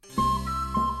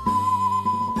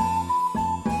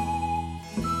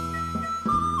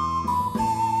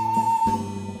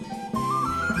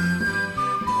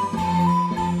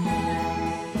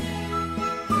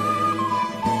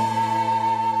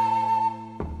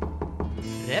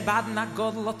Rebad na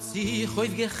Godel hat sich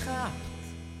heute gehabt,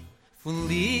 von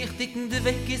lichtigen de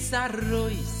Weg ist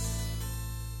Reus.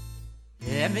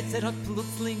 Mit hat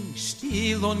plötzlich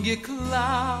still und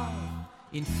geklappt,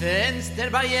 in Fenster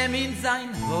bei ihm in sein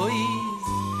Haus.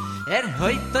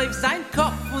 Heut auf sein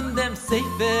Kopf und dem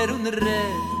Seifer und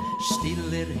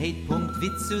stiller Heitpunkt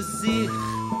wie zu sich.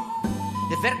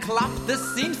 Verklappt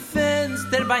es in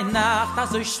Fenster bei Nacht,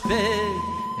 also spät,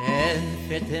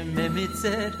 fährt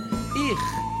Mitzer, ich.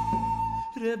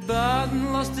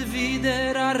 Rebaden lässt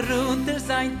wieder runter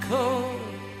sein Kopf,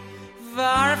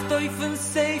 warft auf den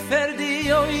Seifer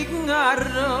die Augen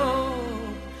herauf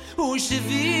und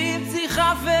schwirrt sich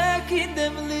weg in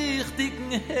dem lichtigen,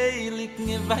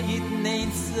 heiligen, weiten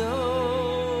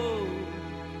Einsog.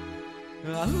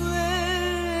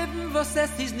 Leben, was es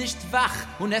ist nicht wach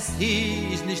und es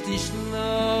ist nicht in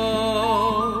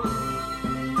Schlaf.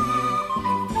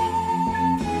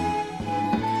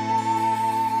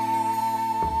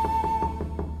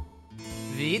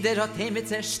 Wieder hat mit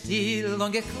sehr still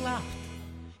und geklappt,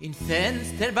 in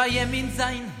Fenster bei ihm in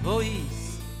sein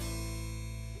Haus.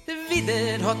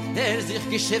 Wieder hat sich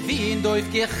geschwint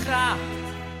aufgehabt,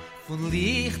 von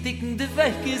lichtigen de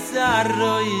Weg ist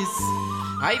raus.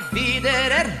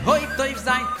 Wieder heut auf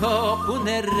sein Kopf und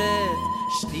redt,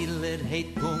 stiller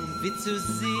Heitpunkt wie zu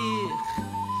sich.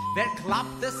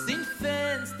 Klappt es in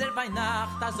Fenster bei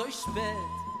Nacht, also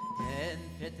spät,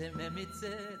 fährt mit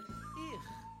sehr.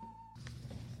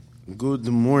 Good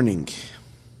morning.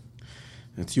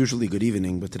 It's usually good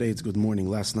evening, but today it's good morning.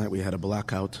 Last night we had a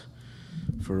blackout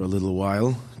for a little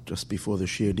while, just before the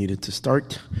shir needed to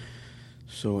start.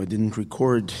 So I didn't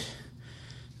record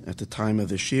at the time of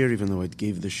the shir, even though I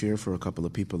gave the shir for a couple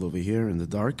of people over here in the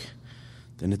dark.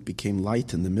 Then it became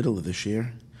light in the middle of the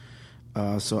shir.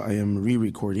 So I am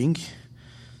re-recording,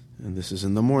 and this is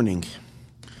in the morning.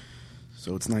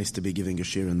 So it's nice to be giving a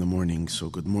shir in the morning, so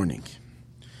good morning.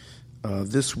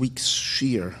 This week's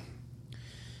shir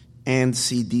and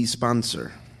CD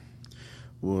sponsor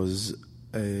was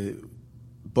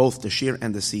both the shir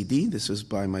and the CD. This is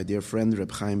by my dear friend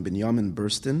Reb Chaim Binyamin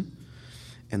Burston,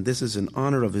 and this is in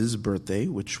honor of his birthday,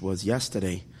 which was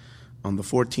yesterday on the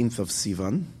 14th of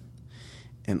Sivan,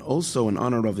 and also in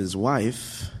honor of his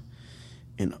wife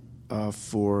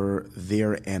for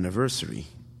their anniversary.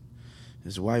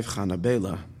 His wife Chana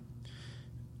Bela,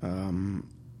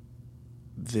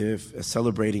 they're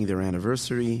celebrating their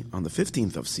anniversary on the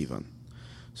 15th of Sivan.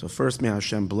 So first, may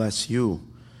Hashem bless you,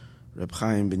 Reb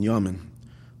Chaim Binyamin,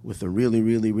 with a really,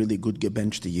 really, really good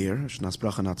gebenchte year. Shnas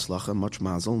bracha natzlacha, much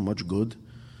mazel, much good,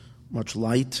 much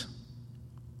light,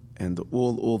 and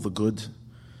all the good.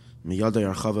 Miyadei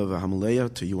archava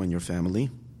v'hamuleya to you and your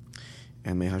family.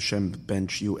 And may Hashem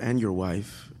bench you and your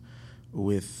wife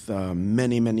with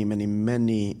many, many, many,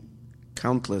 many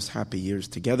countless happy years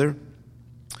together.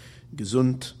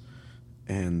 Gesund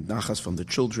and nachas from the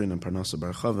children and parnasa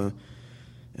barchava,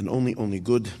 and only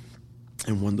good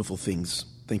and wonderful things.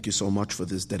 Thank you so much for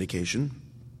this dedication.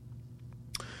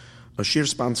 A shir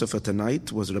sponsor for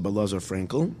tonight was Rebbe Lazar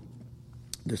Frankel.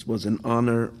 This was in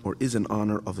honor, or is in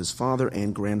honor, of his father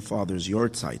and grandfather's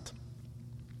yortzeit.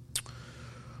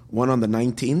 One on the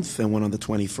 19th and one on the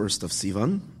 21st of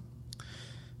Sivan.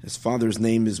 His father's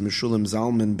name is Meshulam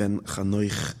Zalman ben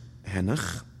Chanoich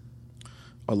Henach.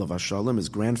 Olav Hashalom. His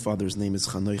grandfather's name is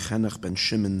Chanoich Henach ben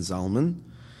Shimon Zalman.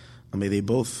 And may they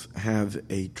both have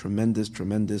a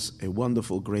tremendous, a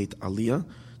wonderful, great aliyah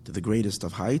to the greatest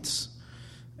of heights.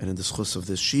 And in the schus of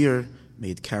this shir, may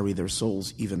it carry their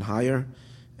souls even higher.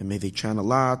 And may they channel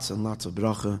lots and lots of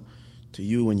bracha to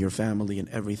you and your family and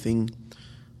everything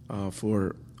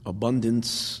for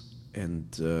abundance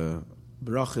and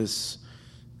brachas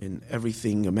in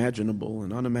everything imaginable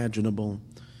and unimaginable.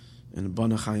 And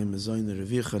Banachayim Mezoyne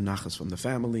Revicha, Nachas from the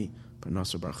family,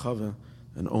 Parnasa Barchava,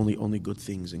 and only good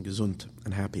things and gesund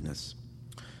and happiness.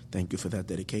 Thank you for that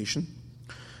dedication.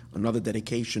 Another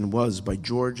dedication was by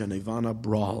George and Ivana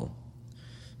Brawl.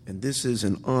 And this is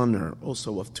in honor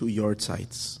also of two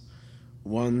yortzites.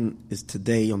 One is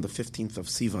today on the 15th of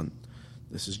Sivan.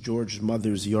 This is George's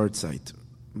mother's yortzeit,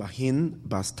 Mahin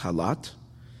Bas Talat.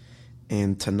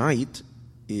 And tonight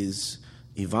is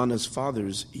Ivana's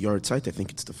father's yortzeit. I think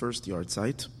it's the first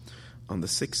yortzeit. On the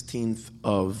 16th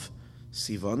of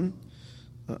Sivan,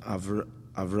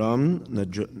 Avram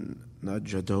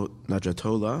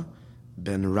Najatola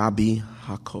ben Rabbi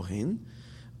HaKohen.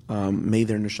 May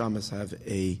their neshamas have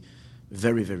a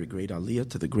very, very great aliyah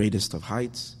to the greatest of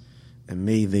heights, and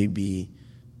may they be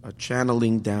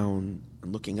channeling down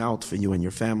and looking out for you and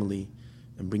your family,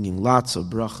 and bringing lots of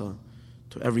bracha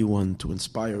to everyone to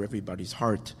inspire everybody's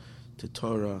heart to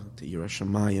Torah, to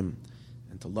Yerushalayim,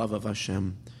 and to love of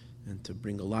Hashem, and to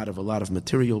bring a lot of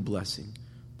material blessing,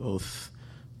 both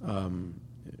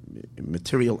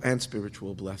material and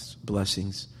spiritual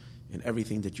blessings in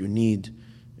everything that you need,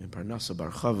 in Parnasa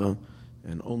Bar Chava,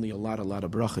 and only a lot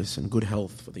of brachas and good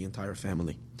health for the entire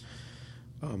family.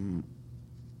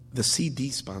 The CD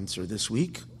sponsor this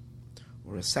week,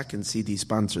 or a second CD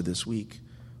sponsor this week,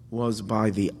 was by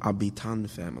the Abitan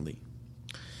family.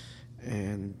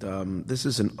 And this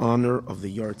is in honor of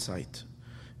the yahrzeit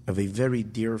of a very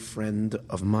dear friend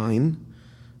of mine.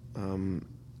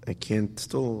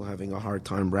 Still having a hard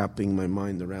time wrapping my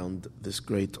mind around this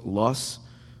great loss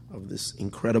of this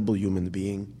incredible human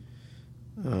being,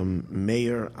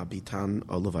 Meir Abitan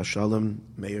Olav Hashalom,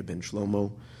 Meir ben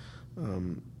Shlomo,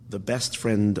 the best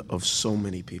friend of so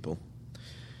many people,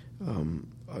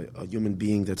 a human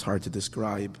being that's hard to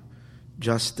describe.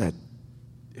 Just that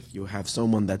if you have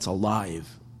someone that's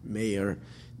alive, Meir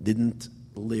didn't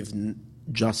live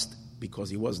just because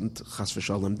he wasn't chas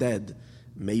v'shalom dead.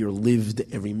 Meir lived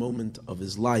every moment of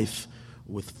his life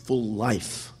with full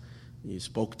life. You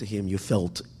spoke to him, you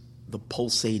felt the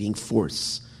pulsating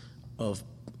force of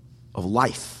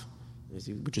life,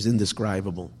 which is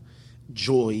indescribable,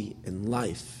 joy and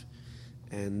life.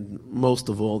 And most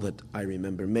of all that I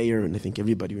remember Meir, and I think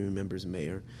everybody remembers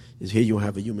Meir, is here you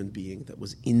have a human being that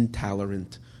was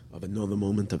intolerant of another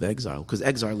moment of exile, because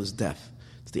exile is death.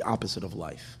 It's the opposite of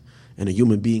life. And a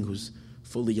human being who's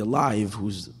fully alive,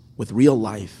 who's with real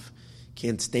life,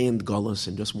 can't stand Gullus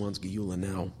and just wants Geula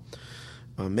now.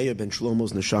 Meir ben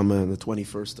Shlomo's neshama on the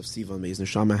 21st of Sivan, may his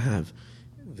neshama have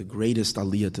the greatest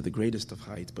aliyah to the greatest of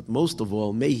heights. But most of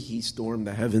all, may he storm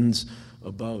the heavens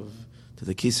above to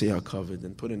the Kisei HaKavod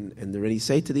and put in, and already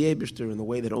say to the Eibishter in the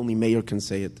way that only Meir can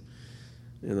say it,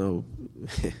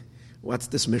 what's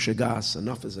this mishagas?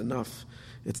 Enough is enough.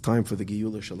 It's time for the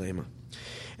Geula Shalema.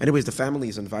 Anyways, the family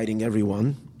is inviting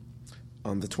everyone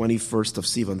on the 21st of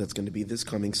Sivan, that's going to be this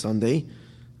coming Sunday,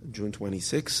 June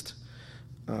 26th,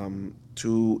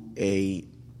 to a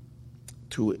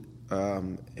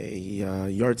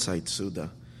yahrzeit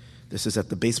Suda. This is at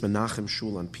the Beis Menachem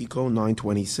Shul on Pico,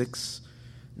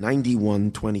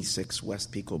 9126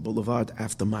 West Pico Boulevard,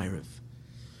 after Ma'ariv.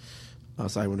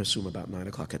 So I would assume about 9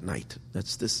 o'clock at night.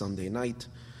 That's this Sunday night.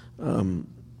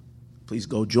 Please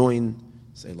go join,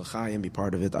 say l'chaim, be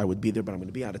part of it. I would be there, but I'm going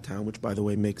to be out of town, which, by the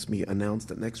way, makes me announce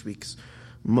that next week's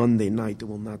Monday night there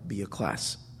will not be a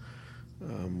class.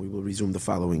 We will resume the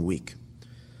following week.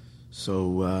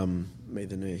 So may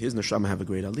his neshama have a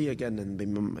great aliyah again, and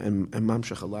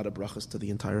mamshach a lot of brachas to the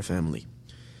entire family.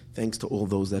 Thanks to all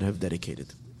those that have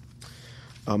dedicated.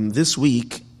 This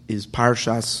week is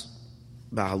Parshas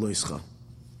Beha'aloscha.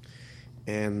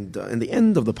 And in the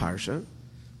end of the Parsha,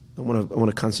 I want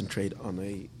to concentrate on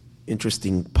a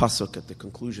interesting pasuk at the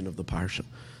conclusion of the Parsha.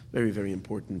 Very, very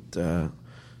important. The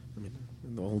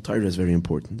whole Torah is very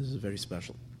important. This is very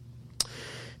special.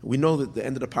 We know that the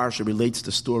end of the Parsha relates to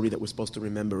the story that we're supposed to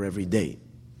remember every day,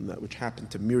 that which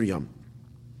happened to Miriam.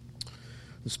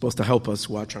 It's supposed to help us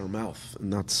watch our mouth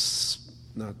and not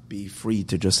be free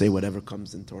to just say whatever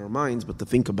comes into our minds, but to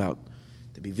think about,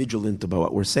 to be vigilant about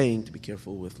what we're saying, to be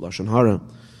careful with Lashon Hara.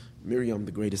 Miriam,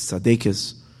 the greatest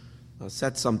tzaddikus,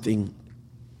 said something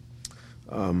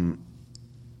about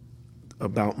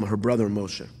her brother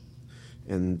Moshe.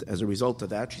 And as a result of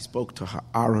that, she spoke to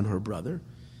Aaron, her brother,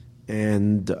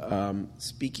 and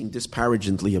speaking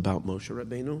disparagingly about Moshe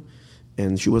Rabbeinu,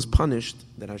 and she was punished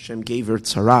that Hashem gave her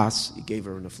tzaras, He gave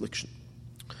her an affliction.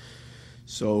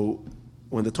 So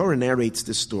when the Torah narrates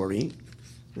this story,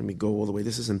 let me go all the way.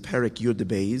 This is in Perek Yud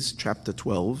Beis, chapter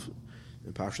 12,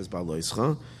 in Parshas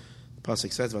Beha'aloscha. The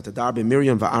pasuk says, "Vatadar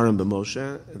Miriam va'Aaron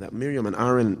b'Moshe," that Miriam and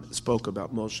Aaron spoke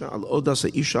about Moshe al odas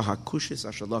isha hakushis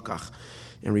asher lakach,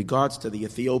 in regards to the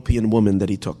Ethiopian woman that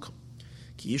he took.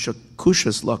 Ki isha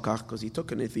kushis lakach, because he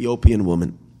took an Ethiopian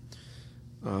woman.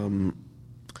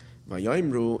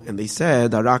 Vayimru, and they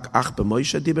said, "Arak ach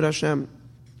b'Moshe dibur Hashem."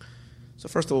 So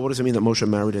first of all, what does it mean that Moshe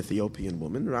married an Ethiopian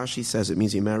woman? Rashi says it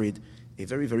means he married a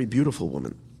very, very beautiful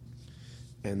woman.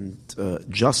 And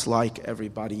just like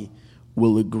everybody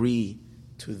will agree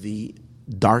to the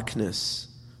darkness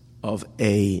of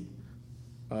a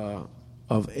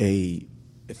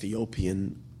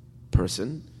Ethiopian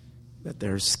person, that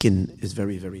their skin is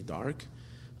very, very dark,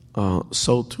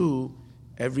 so too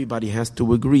everybody has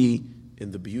to agree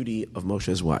in the beauty of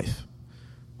Moshe's wife.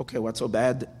 Okay, what's so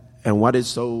bad and what is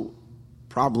so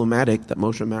problematic that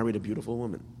Moshe married a beautiful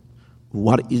woman?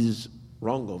 What is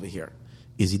wrong over here?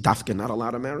 Is he dafka not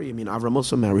allowed to marry? I mean, Avram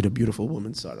also married a beautiful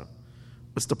woman, Sarah.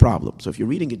 What's the problem? So if you're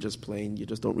reading it just plain, you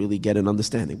just don't really get an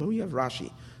understanding. But we have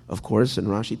Rashi, of course, and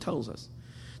Rashi tells us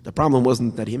The problem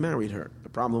wasn't that he married her. The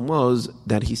problem was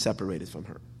that he separated from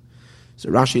her. So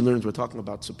Rashi learns we're talking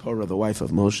about Zipporah, the wife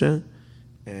of Moshe,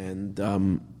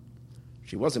 and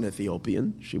she was an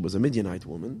Ethiopian. She was a Midianite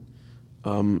woman.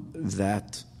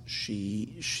 That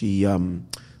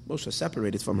Moshe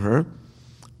separated from her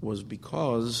was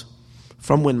because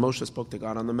from when Moshe spoke to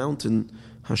God on the mountain,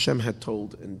 Hashem had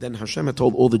told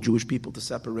all the Jewish people to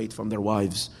separate from their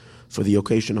wives for the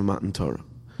occasion of Matan Torah.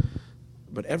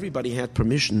 But everybody had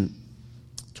permission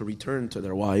to return to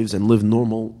their wives and live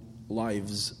normal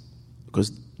lives, because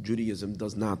Judaism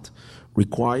does not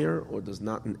require or does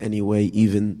not in any way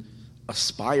even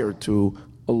aspire to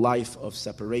a life of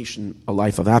separation, a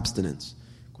life of abstinence.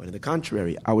 Quite on the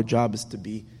contrary, our job is to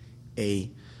be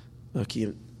a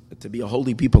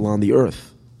holy people on the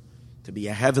earth, to be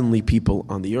a heavenly people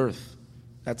on the earth.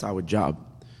 That's our job,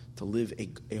 to live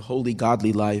a holy,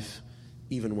 godly life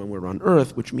even when we're on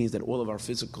earth, which means that all of our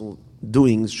physical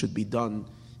doings should be done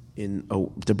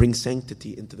to bring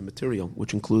sanctity into the material,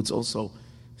 which includes also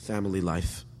family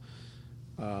life.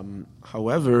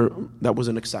 However, that was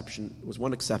an exception. It was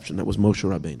one exception. That was Moshe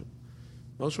Rabbeinu.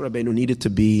 Moshe Rabbeinu needed to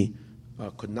be,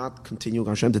 could not continue.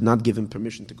 Hashem did not give him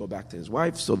permission to go back to his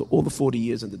wife. So all the 40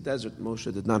 years in the desert,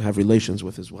 Moshe did not have relations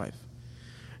with his wife.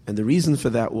 And the reason for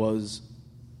that was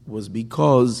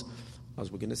because,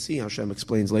 as we're going to see, Hashem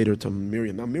explains later to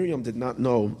Miriam. Now, Miriam did not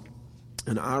know,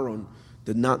 and Aaron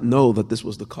did not know that this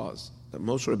was the cause, that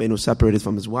Moshe Rabbeinu separated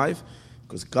from his wife,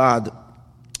 because God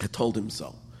had told him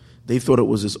so. They thought it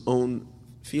was his own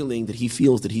feeling that he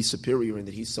feels that he's superior and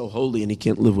that he's so holy and he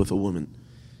can't live with a woman.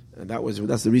 And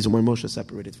that's the reason why Moshe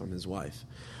separated from his wife.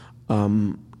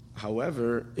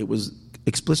 However, it was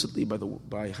explicitly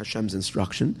by Hashem's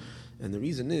instruction, and the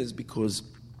reason is because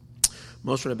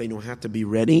Moshe Rabbeinu had to be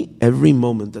ready every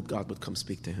moment that God would come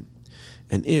speak to him.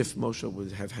 And if Moshe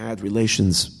would have had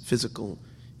relations, physical,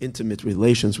 intimate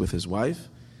relations with his wife,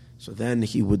 so then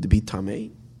he would be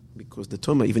tamei, because the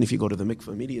tumah, even if you go to the mikveh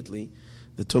immediately,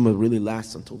 the tumah really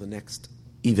lasts until the next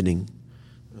evening.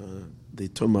 The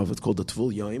tumah, it's called the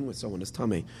tvul yoim, when someone is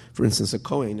tamei. For instance, a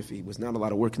kohen, if he was not allowed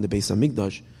to work in the Beis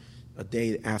HaMikdash, a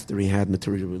day after he had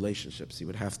material relationships, he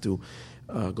would have to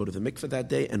go to the mikveh that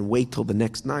day and wait till the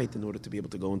next night in order to be able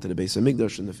to go into the Beis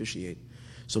HaMikdash and officiate.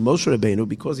 So Moshe Rabbeinu,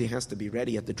 because he has to be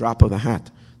ready at the drop of a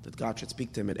hat, that God should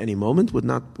speak to him at any moment,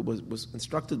 was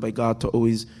instructed by God to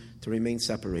remain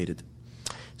separated.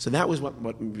 So that was what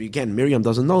again, Miriam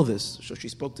doesn't know this, so she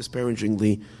spoke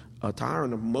disparagingly to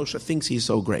Aaron. Moshe thinks he's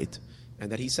so great,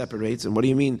 and that he separates. And what do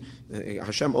you mean?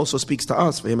 Hashem also speaks to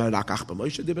us. Did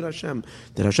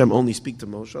Hashem only speak to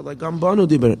Moshe? Like Gambanu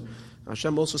dibber.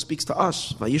 Hashem also speaks to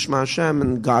us. Vayishma Hashem,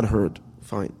 and God heard.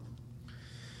 Fine.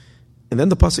 And then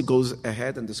the pasuk goes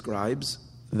ahead and describes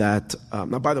that.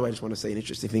 Now, by the way, I just want to say an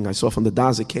interesting thing I saw from the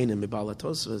Dazakain in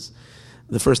Beha'aloscha.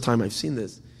 The first time I've seen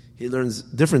this. He learns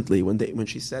differently when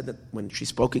she said that when she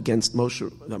spoke against Moshe,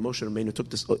 that Moshe Rabbeinu took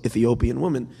this Ethiopian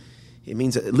woman. It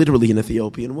means literally an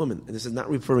Ethiopian woman. And this is not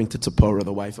referring to Zipporah,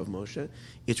 the wife of Moshe.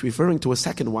 It's referring to a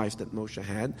second wife that Moshe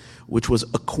had, which was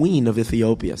a queen of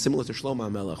Ethiopia, similar to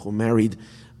Shlomo HaMelech, who married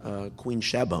Queen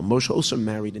Sheba. Moshe also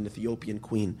married an Ethiopian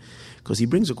queen. Because he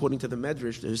brings, according to the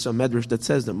Medrash, there's a Medrash that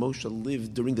says that Moshe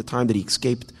lived during the time that he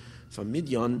escaped from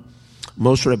Midian.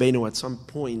 Moshe Rabbeinu at some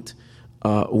point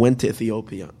went to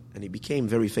Ethiopia. And he became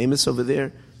very famous over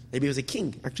there. Maybe he was a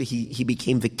king. Actually, he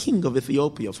became the king of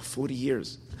Ethiopia for 40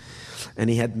 years. And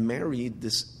he had married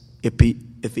this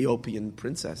Ethiopian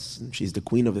princess, and she's the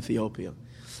queen of Ethiopia.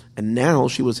 And now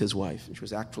she was his wife. She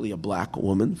was actually a black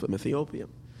woman from Ethiopia.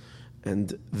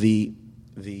 And the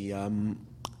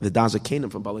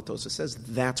Dazakain from Beha'aloscha says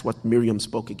that's what Miriam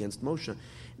spoke against Moshe,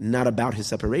 not about his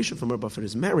separation from her, but for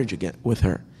his marriage again with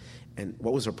her. And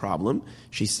what was her problem?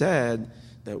 She said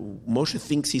that Moshe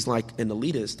thinks he's like an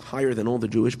elitist, higher than all the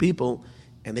Jewish people,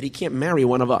 and that he can't marry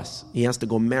one of us. He has to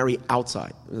go marry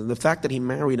outside. The fact that he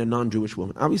married a non-Jewish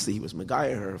woman, obviously he was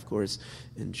Megayah her, of course,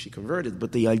 and she converted,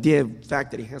 but the fact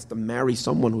that he has to marry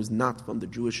someone who's not from the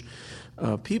Jewish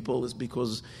people is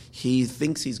because he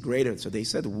thinks he's greater. So they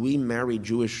said, we marry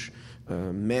Jewish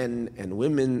men and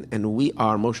women, and we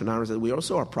are, Moshe and Aaron said, we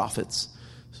also are prophets.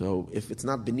 So if it's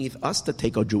not beneath us to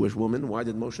take a Jewish woman, why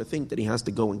did Moshe think that he has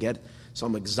to go and get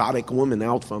some exotic woman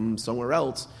out from somewhere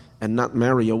else and not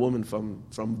marry a woman from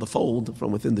the fold,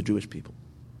 from within the Jewish people?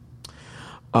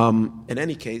 In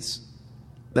any case,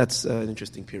 that's an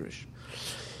interesting pirush.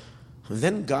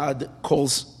 Then God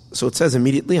calls, so it says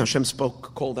immediately, Hashem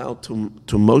called out to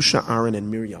Moshe, Aaron, and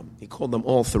Miriam. He called them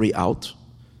all three out.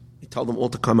 He told them all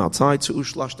to come outside.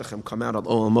 Come out of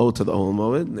Olam to the Olam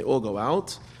Moed, and they all go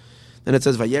out. Then it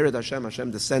says, Vayered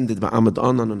Hashem descended Ba'amad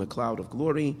Anan on a cloud of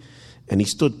glory, and he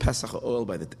stood Pesach oil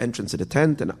by the entrance of the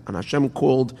tent, and Hashem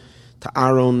called to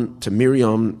Aaron, to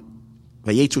Miriam,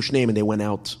 Vayetzu Shneim, and they went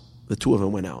out. The two of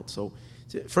them went out. So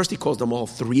first he calls them all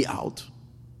three out.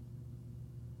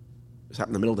 This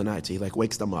happened in the middle of the night, so he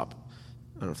wakes them up.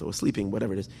 I don't know if they were sleeping,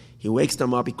 whatever it is. He wakes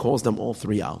them up, he calls them all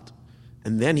three out.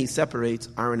 And then he separates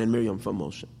Aaron and Miriam from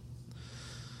Moshe.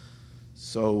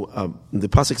 So the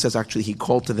pasuk says actually he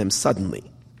called to them suddenly.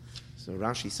 So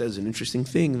Rashi says an interesting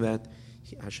thing that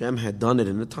Hashem had done it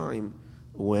in a time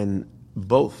when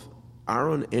both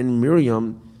Aaron and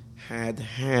Miriam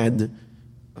had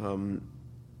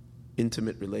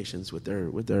intimate relations with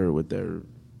their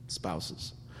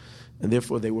spouses, and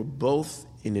therefore they were both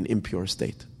in an impure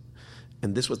state.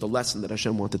 And this was the lesson that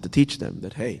Hashem wanted to teach them.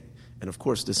 That hey. And of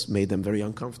course, this made them very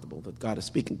uncomfortable, that God is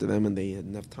speaking to them and they had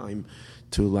enough time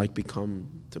to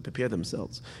prepare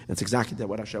themselves. And it's exactly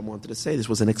what Hashem wanted to say. This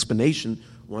was an explanation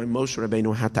why Moshe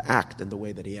Rabbeinu had to act in the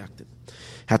way that he acted.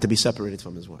 Had to be separated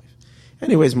from his wife.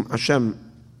 Anyways, Hashem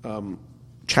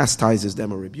chastises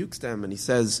them or rebukes them, and he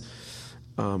says,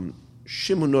 Shimu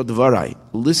dvarai,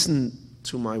 listen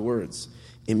to my words.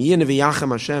 Im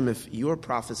yineviyachem Hashem, if your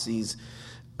prophecies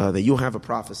that you have a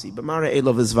prophecy. But Mara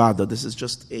Elav is Vada. This is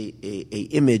just a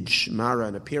image, Mara,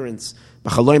 an appearance.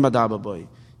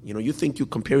 You think you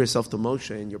compare yourself to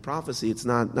Moshe in your prophecy. It's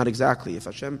not exactly. If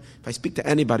I speak to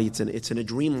anybody, it's in a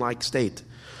dream-like state.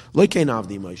 Not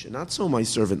so my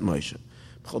servant Moshe.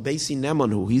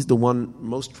 He's the one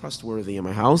most trustworthy in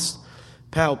my house.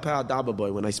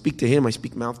 When I speak to him, I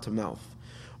speak mouth to mouth.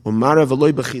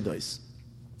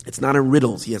 It's not in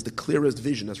riddles. He has the clearest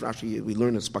vision. As Rashi, we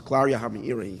learn in Spaklaria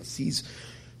Hami'ira, he sees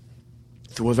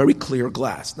through a very clear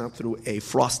glass, not through a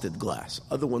frosted glass.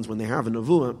 Other ones, when they have a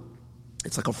nevuah,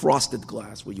 it's like a frosted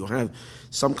glass where you have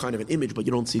some kind of an image, but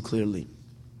you don't see clearly.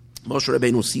 Moshe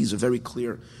Rabbeinu sees a very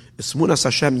clear, Esmunas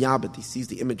Hashem Yabet, he sees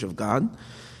the image of God,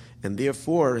 and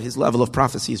therefore his level of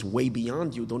prophecy is way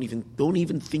beyond you. Don't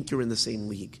even think you're in the same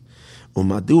league. Why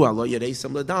weren't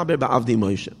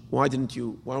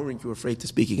you afraid to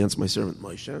speak against my servant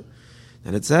Moshe?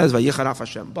 And it says,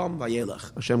 Hashem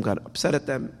got upset at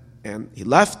them and he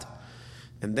left,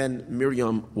 and then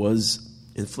Miriam was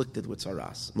inflicted with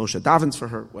saras. Moshe davens for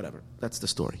her, whatever. That's the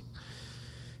story.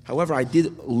 However, I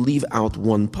did leave out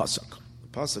one pasuk.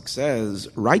 The pasuk says,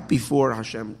 right before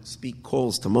Hashem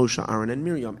calls to Moshe, Aaron, and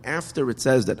Miriam, after it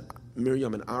says that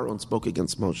Miriam and Aaron spoke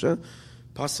against Moshe,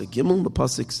 pasuk Gimel, the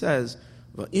pasuk says,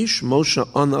 "Va'ish Moshe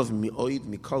anav mi'oid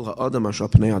mikol ha'adam asher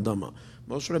pnei adama."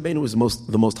 Moshe Rabbeinu is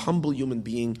the most humble human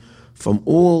being from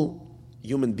all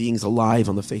human beings alive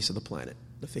on the face of the planet,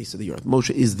 the face of the earth. Moshe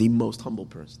is the most humble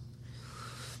person.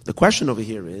 The question over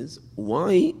here is,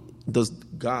 why does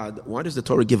the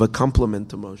Torah give a compliment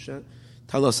to Moshe?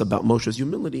 Tell us about Moshe's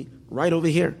humility right over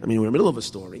here. I mean, we're in the middle of a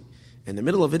story. In the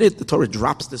middle of it, the Torah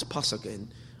drops this pasuk in,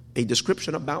 a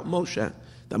description about Moshe,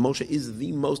 that Moshe is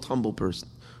the most humble person.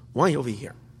 Why over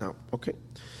here? Now, okay.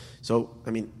 So,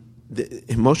 I mean,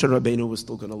 Moshe Rabbeinu was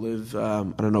still going to live, I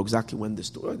don't know exactly when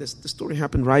this story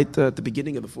happened right at the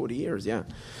beginning of the 40 years, yeah.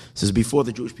 This is before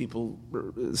the Jewish people,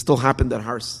 still happened at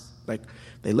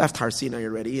they left Har Sinai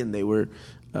already, and they were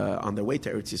on their way to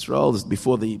Eretz Yisrael. This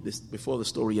is before the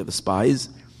story of the spies.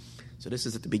 So this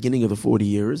is at the beginning of the 40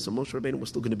 years. So Moshe Rabbeinu was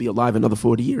still going to be alive another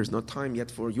 40 years. Not time yet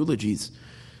for eulogies.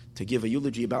 To give a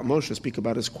eulogy about Moshe, speak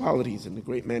about his qualities and the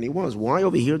great man he was. Why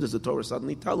over here does the Torah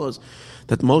suddenly tell us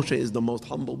that Moshe is the most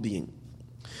humble being?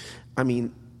 I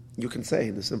mean, you can say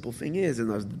the simple thing is,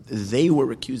 they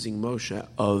were accusing Moshe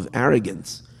of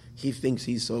arrogance. He thinks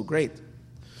he's so great.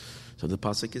 So the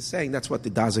pasuk is saying that's what the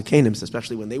Dazakanim,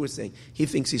 especially when they were saying he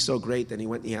thinks he's so great and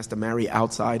he has to marry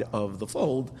outside of the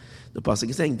fold. The pasuk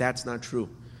is saying that's not true.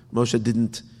 Moshe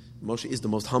is the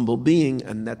most humble being,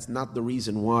 and that's not the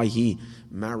reason why he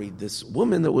married this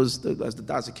woman. It was, as the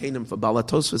Dazakanim for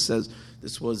Balatosfa says,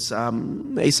 this was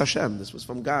Eis Hashem. This was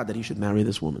from God that he should marry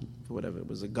this woman. For whatever, it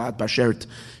was a God bashert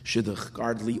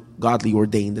shidduch, godly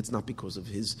ordained. It's not because of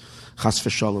his chas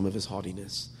v'shalom, of his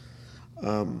haughtiness.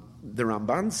 The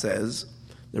Ramban says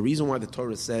the reason why the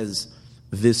Torah says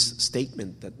this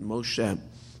statement that Moshe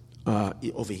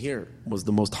over here was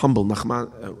the most humble,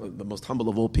 the most humble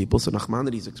of all people. So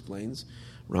Nachmanides explains,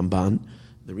 Ramban,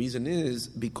 the reason is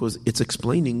because it's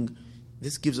explaining,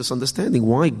 this gives us understanding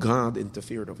why God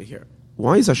interfered over here.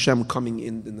 Why is Hashem coming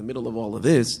in the middle of all of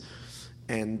this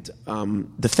and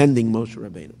defending Moshe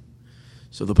Rabbeinu?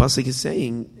 So the pasuk is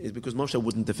saying is because Moshe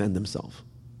wouldn't defend himself.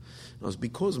 It was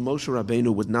because Moshe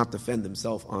Rabbeinu would not defend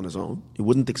himself on his own. He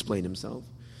wouldn't explain himself.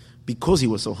 Because he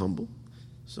was so humble.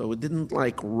 So it didn't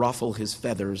ruffle his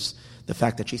feathers, the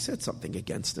fact that she said something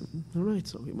against him. All right,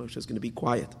 so Moshe is going to be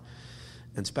quiet.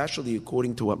 And especially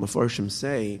according to what Mefarshim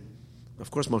say, of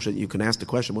course Moshe, you can ask the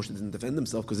question, Moshe didn't defend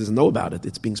himself because he doesn't know about it.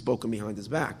 It's being spoken behind his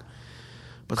back.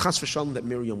 But chas v'shalom that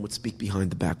Miriam would speak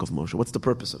behind the back of Moshe. What's the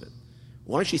purpose of it?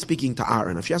 Why is she speaking to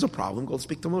Aaron? If she has a problem, go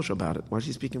speak to Moshe about it. Why is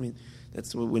she speaking?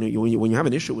 That's when you have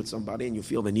an issue with somebody and you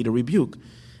feel they need a rebuke.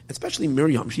 Especially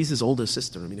Miriam, she's his older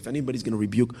sister. If anybody's going to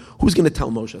rebuke, who's going to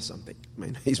tell Moshe something?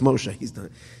 He's Moshe. He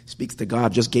speaks to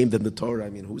God, just gave them the Torah.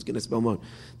 Who's going to spell Moshe?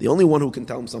 The only one who can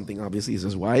tell him something, obviously, is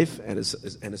his wife and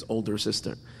his older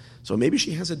sister. So maybe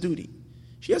she has a duty.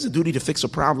 She has a duty to fix a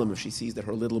problem if she sees that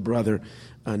her little brother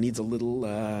needs a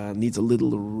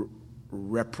little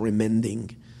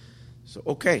reprimanding.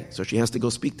 So so she has to go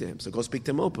speak to him. So go speak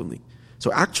to him openly.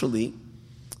 So actually,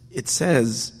 it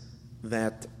says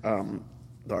that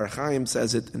the Or Chaim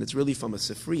says it, and it's really from a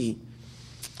Sifri,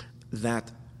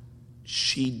 that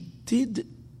she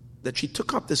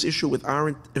took up this issue with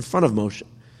Aaron in front of Moshe.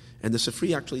 And the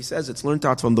Sifri actually says it's learned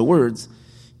out from the words.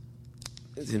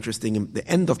 It's interesting. In the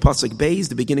end of Pasuk Beis,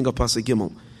 the beginning of Pasuk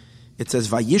Gimel, it says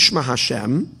Vayishma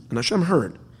Hashem, and Hashem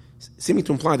heard, seeming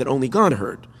to imply that only God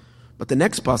heard. But the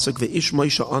next Pasuk, Ve'ish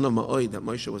Moshe ana ma'od, that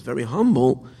Moshe was very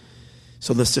humble.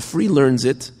 So the Sifri learns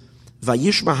it,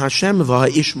 Vayishma Hashem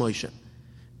v'ha'ish Moshe,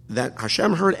 that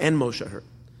Hashem heard and Moshe heard.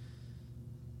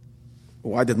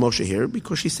 Why did Moshe hear?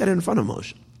 Because she said it in front of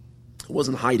Moshe. It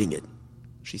wasn't hiding it.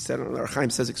 She said it, Or Chaim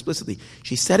says explicitly,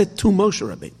 she said it to Moshe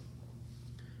Rabbeinu.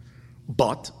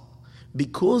 But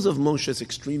because of Moshe's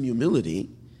extreme humility,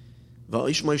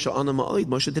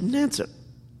 Moshe didn't answer.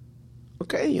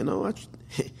 Okay,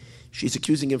 she's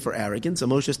accusing him for arrogance, and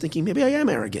Moshe's thinking, maybe I am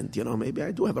arrogant, maybe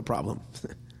I do have a problem.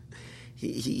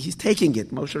 He's taking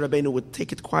it. Moshe Rabbeinu would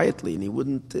take it quietly, and he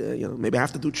wouldn't, maybe I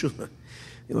have to do tshuva.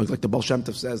 Like the Baal Shem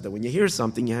Tov says, that when you hear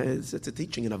something, it's a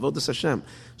teaching in Avodas Hashem.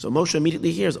 So Moshe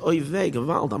immediately hears, oy vey,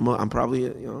 gewalt, I'm probably,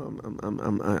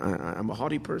 I'm a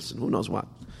haughty person, who knows what.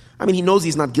 He knows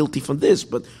he's not guilty from this,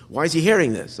 but why is he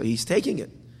hearing this? So he's taking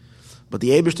it. But the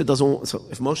Eibishter doesn't, so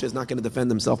if Moshe is not going to defend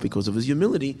himself because of his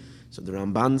humility, so the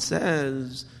Ramban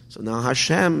says, so now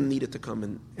Hashem needed to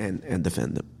come and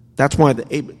defend him. That's why the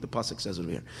Pasuk says it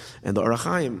here. And the Or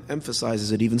Chaim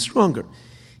emphasizes it even stronger.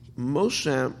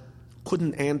 Moshe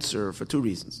couldn't answer for two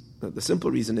reasons. The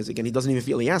simple reason is, again, he doesn't even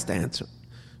feel he has to answer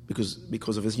because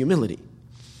of his humility.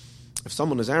 If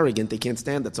someone is arrogant, they can't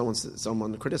stand that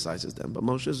someone criticizes them. But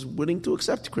Moshe is willing to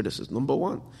accept criticism, number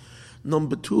one.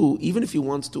 Number two, even if he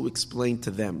wants to explain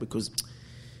to them, because,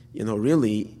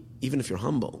 really, even if you're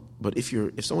humble, but if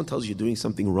someone tells you you're doing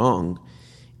something wrong,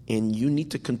 and you need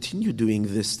to continue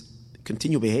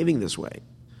behaving this way,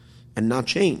 and not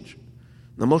change.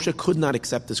 Now, Moshe could not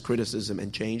accept this criticism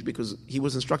and change because he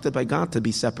was instructed by God to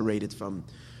be separated from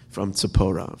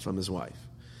Tzipporah, from his wife.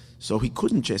 So he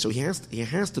couldn't change. So he has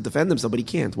to defend himself, but he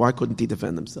can't. Why couldn't he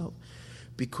defend himself?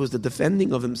 Because the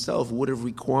defending of himself would have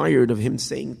required of him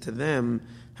saying to them,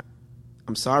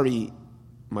 I'm sorry,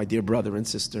 my dear brother and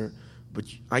sister, but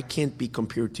I can't be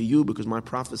compared to you because my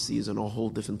prophecy is in a whole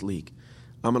different league.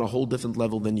 I'm on a whole different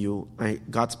level than you.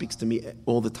 God speaks to me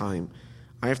all the time.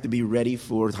 I have to be ready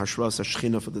for Hashras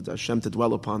Hashchina, for the Hashem to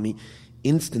dwell upon me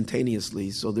instantaneously.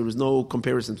 So there is no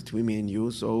comparison between me and you.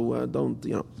 So don't.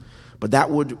 But that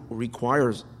would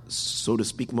require, so to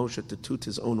speak, Moshe to toot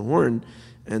his own horn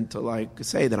and to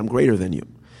say that I'm greater than you.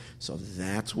 So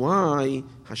that's why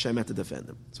Hashem had to defend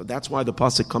him. So that's why the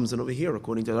pasuk comes in over here,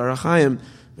 according to the Or Chaim,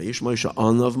 Vayish Moshe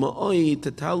anav ma'oi,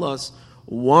 to tell us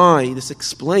why this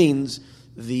explains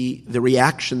the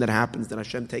reaction that happens, that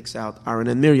Hashem takes out Aaron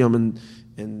and Miriam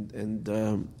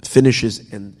and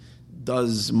finishes and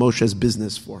does Moshe's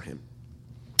business for him.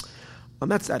 And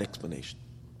that's that explanation.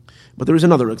 But there is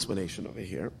another explanation over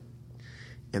here,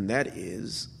 and that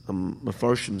is,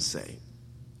 Mefarshim say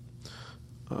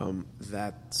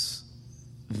that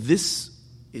this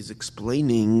is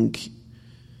explaining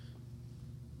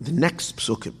the next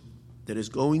psukim that is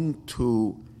going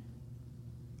to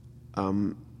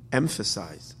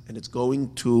emphasize, and it's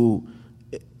going to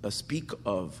speak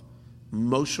of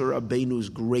Moshe Rabbeinu's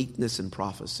greatness in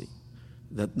prophecy,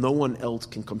 that no one else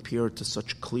can compare to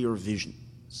such clear vision,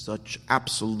 such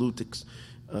absolute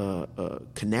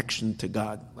connection to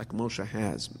God like Moshe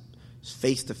has.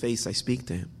 Face to face, I speak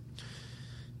to him.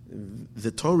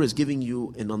 The Torah is giving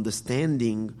you an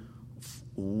understanding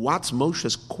what's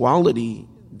Moshe's quality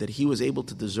that he was able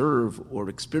to deserve or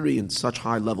experience such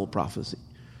high level prophecy,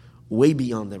 way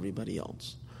beyond everybody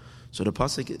else. So the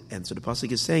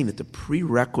pasuk is saying that the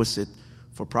prerequisite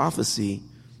for prophecy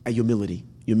is humility.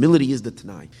 Humility is the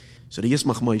Tanai. So the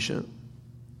Yismach Moshe,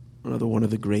 another one of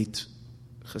the great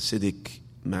Hasidic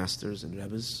masters and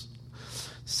rebbes,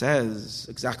 says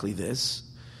exactly this,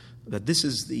 that this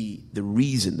is the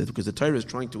reason, that because the Torah is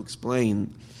trying to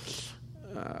explain,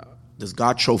 does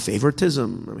God show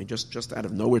favoritism? I mean, just out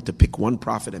of nowhere to pick one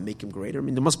prophet and make him greater? I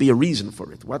mean, there must be a reason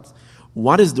for it.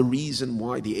 What is the reason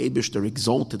why the Eibishter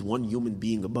exalted one human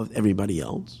being above everybody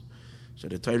else? So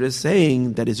the Torah is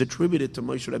saying that is attributed to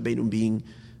Moshe Rabbeinu being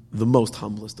the most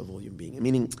humblest of all human beings.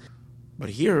 Meaning, but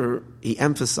here he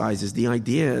emphasizes the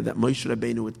idea that Moshe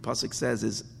Rabbeinu, what Pasuk says,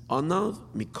 is Anav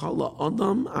Mikala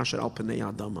Adam Asher Al Pnei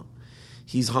Adama.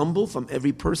 He's humble from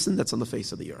every person that's on the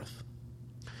face of the earth.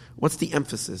 What's the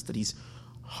emphasis? That he's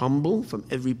humble from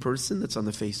every person that's on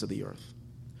the face of the earth.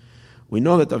 We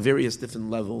know that there are various different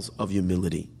levels of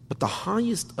humility, but the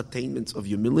highest attainments of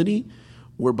humility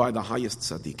were by the highest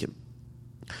tzaddikim.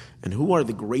 And who are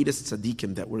the greatest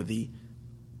tzaddikim that were the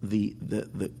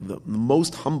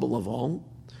most humble of all?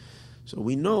 So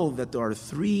we know that there are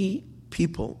three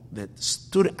people that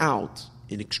stood out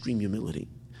in extreme humility.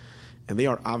 And they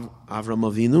are Avram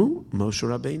Avinu, Moshe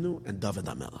Rabbeinu, and David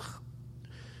HaMelech.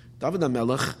 David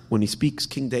HaMelech, when he speaks,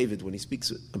 King David, when he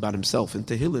speaks about himself in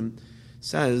Tehillim,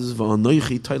 says,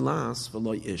 V'anoichi tailas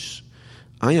v'loi ish.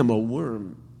 I am a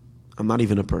worm, I'm not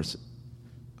even a person.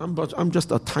 I'm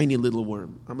just a tiny little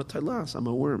worm. I'm a tailas, I'm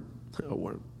a worm. A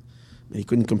worm. And he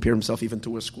couldn't compare himself even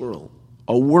to a squirrel.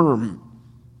 A worm,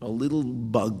 a little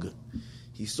bug.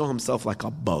 He saw himself like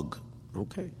a bug.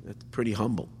 Okay, that's pretty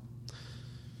humble.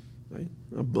 Right?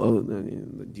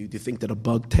 Do you think that a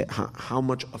bug, how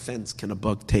much offense can a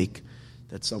bug take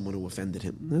that someone who offended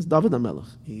him? That's David HaMelech.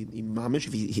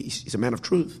 He's a man of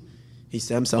truth. He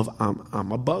said himself,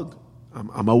 I'm a bug.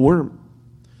 I'm a worm.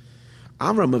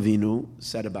 Avram Avinu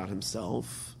said about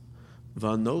himself,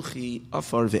 V'anochi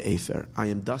afar ve'efer. I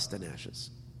am dust and ashes.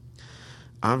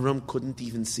 Avram couldn't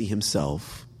even see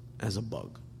himself as a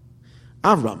bug.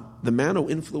 Avram, the man who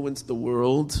influenced the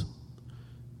world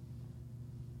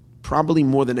probably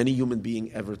more than any human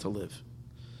being ever to live.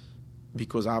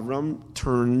 Because Avram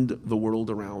turned the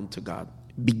world around to God,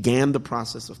 began the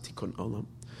process of Tikkun Olam.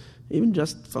 Even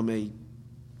just from a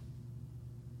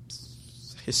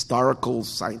historical,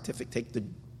 scientific, take the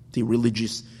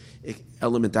religious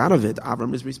element out of it,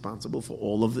 Avram is responsible for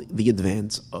all of the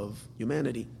advance of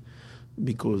humanity.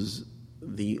 Because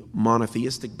the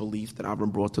monotheistic belief that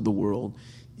Avram brought to the world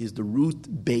is the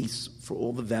root base for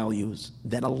all the values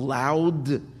that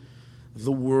allowed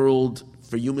the world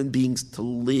for human beings to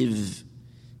live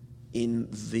in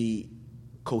the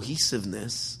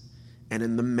cohesiveness and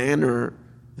in the manner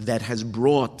that has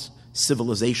brought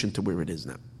civilization to where it is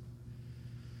now.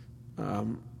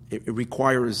 It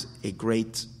requires a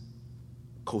great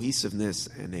cohesiveness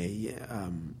and a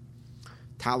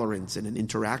tolerance and an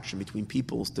interaction between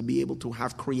peoples to be able to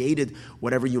have created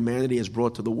whatever humanity has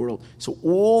brought to the world. So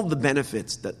all the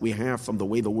benefits that we have from the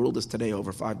way the world is today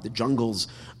the jungles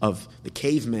of the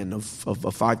cavemen of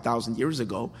 5,000 years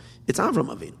ago, it's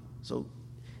Avram Avinu. So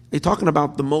they're talking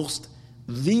about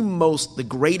the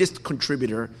greatest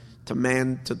contributor to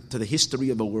man, to the history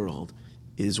of the world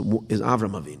is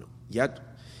Avram Avinu. Yet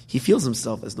he feels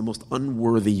himself as the most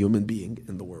unworthy human being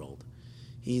in the world.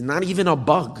 He's not even a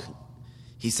bug.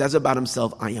 He says about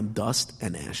himself, I am dust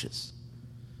and ashes.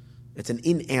 It's an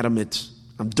inanimate,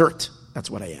 I'm dirt.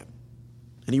 That's what I am.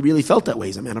 And he really felt that way.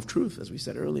 He's a man of truth, as we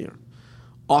said earlier.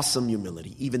 Awesome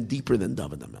humility, even deeper than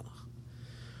David HaMelech.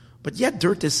 But yet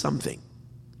dirt is something.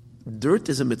 Dirt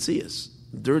is a metzias.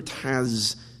 Dirt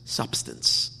has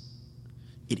substance.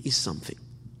 It is something.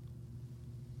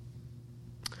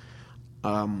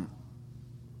 But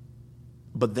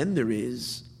then there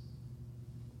is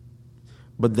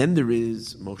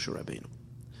Moshe Rabbeinu.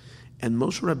 And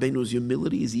Moshe Rabbeinu's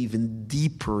humility is even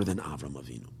deeper than Avram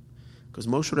Avinu. Because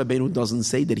Moshe Rabbeinu doesn't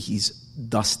say that he's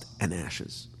dust and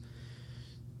ashes.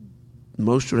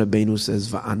 Moshe Rabbeinu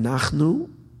says,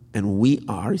 Va'anachnu, and we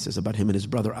are, he says about him and his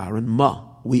brother Aaron, Ma,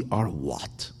 we are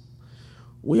what?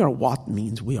 We are what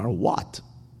means we are what?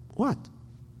 What?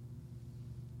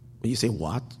 When you say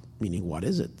what, meaning what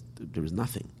is it? There is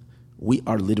nothing. We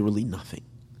are literally nothing.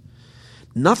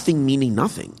 Nothing meaning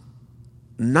nothing.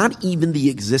 Not even the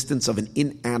existence of an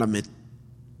inanimate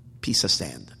piece of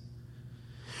sand.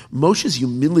 Moshe's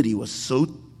humility was so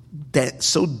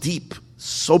deep,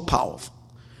 so powerful,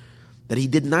 that he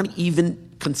did not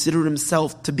even consider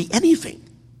himself to be anything.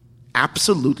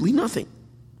 Absolutely nothing.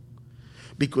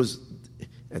 Because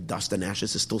dust and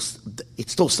ashes is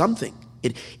still something.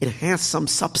 It has some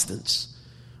substance.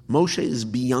 Moshe is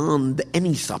beyond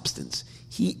any substance.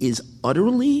 He is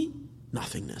utterly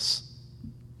nothingness.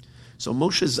 So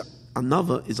Moshe's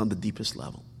anava is on the deepest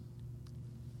level.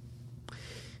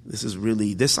 This is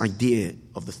really, this idea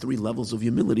of the three levels of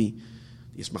humility,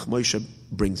 Yismach Moshe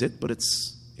brings it, but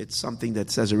it's something that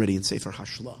says already in Sefer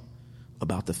Hashla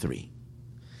about the three.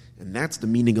 And that's the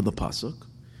meaning of the pasuk.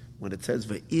 When it says,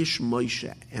 Ve'ish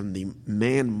Moshe, and the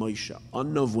man Moshe,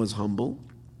 Anov was humble,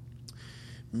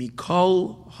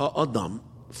 Mikol ha'adam,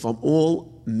 from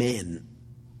all men.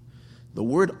 The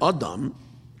word Adam,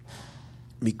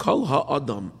 Mikol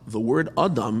ha'adam, the word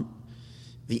Adam,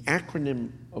 the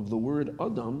acronym of the word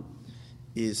Adam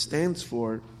stands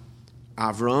for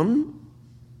Avram,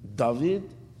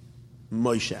 David,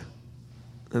 Moshe.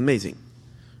 Amazing.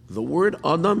 The word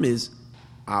Adam is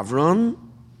Avram,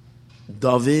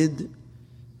 David,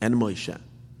 and Moshe.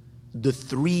 The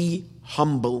three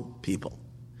humble people.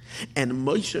 And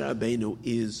Moshe Rabbeinu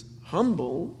is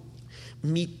humble,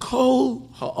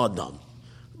 Mikol ha'adam,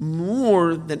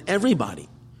 more than everybody,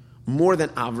 more than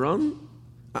Avram,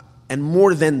 and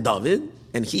more than David,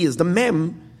 and he is the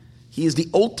mem, he is the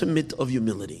ultimate of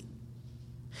humility.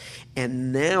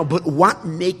 And now, but what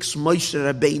makes Moshe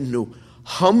Rabbeinu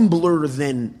humbler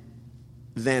than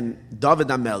David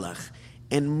HaMelech,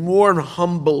 and more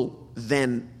humble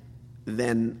than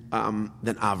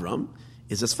Avram,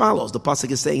 is as follows. The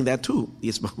pasuk is saying that too.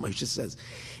 Yismach Moshe says,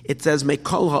 it says,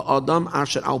 "Mekol ha'adam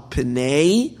asher al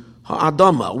penei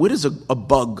ha'adama." Where does a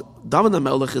bug? David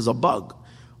HaMelech is a bug.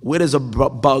 Where does a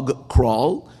bug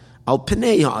crawl? Al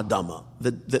penei ha'adama.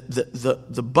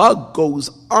 The bug goes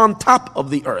on top of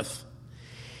the earth.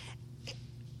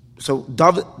 So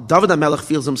David HaMelech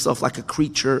feels himself like a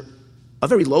creature, a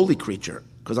very lowly creature,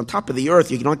 because on top of the earth,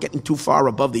 you're not getting too far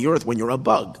above the earth when you're a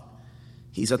bug.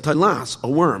 He's a talas, a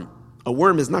worm. A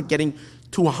worm is not getting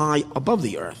too high above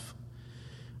the earth,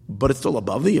 but it's still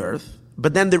above the earth.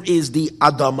 But then there is the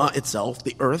Adama itself,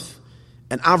 the earth,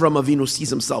 and Avram Avinu sees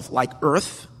himself like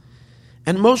earth,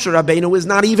 and Moshe Rabbeinu is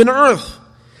not even earth.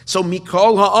 So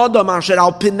Mikol ha'adam asher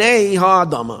al pinei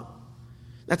ha'adama.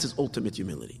 That's his ultimate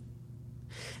humility.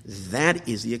 That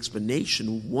is the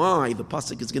explanation why the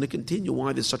pasuk is going to continue,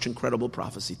 why there's such incredible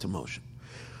prophecy to Moshe.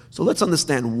 So let's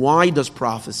understand, why does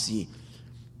prophecy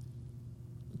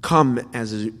come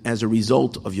as a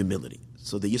result of humility?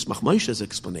 So the Yismach Moshe's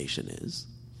explanation is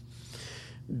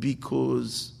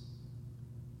because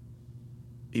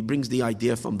he brings the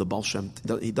idea from the Baal Shem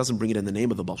Tov. He doesn't bring it in the name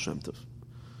of the Baal Shem Tov,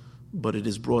 but it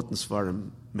is brought in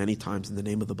Sfarim many times in the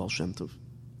name of the Baal Shem Tov.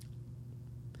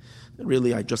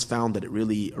 Really, I just found that it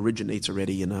really originates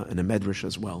already in a medrash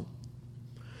as well.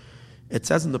 It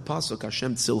says in the pasuk,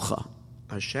 Hashem tzilcha.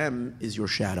 Hashem is your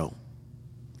shadow.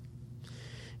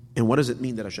 And what does it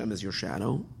mean that Hashem is your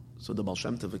shadow? So the Baal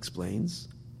Shem Tov explains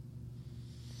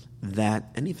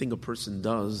that anything a person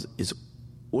does is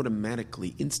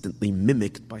automatically, instantly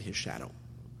mimicked by his shadow.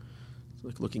 It's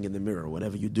like looking in the mirror.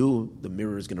 Whatever you do, the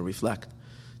mirror is going to reflect.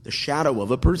 The shadow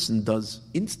of a person does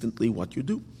instantly what you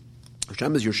do.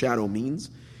 Hashem is your shadow means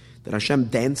that Hashem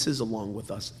dances along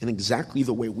with us in exactly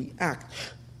the way we act.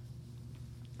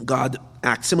 God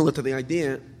acts similar to the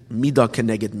idea, midah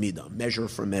keneged midah, measure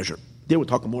for measure. There we're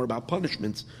talking more about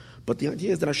punishments, but the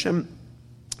idea is that Hashem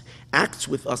acts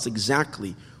with us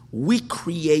exactly. We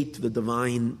create the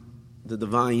divine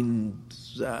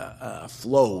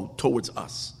flow towards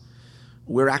us.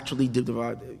 We're actually,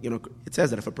 it says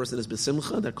that if a person is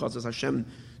besimcha, that causes Hashem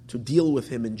to deal with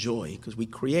him in joy, because we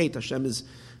create. Hashem is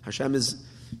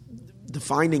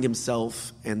defining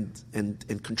himself and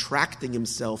contracting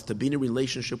himself to be in a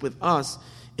relationship with us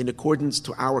in accordance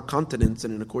to our continence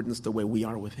and in accordance to the way we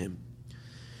are with him.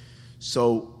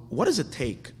 So what does it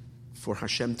take for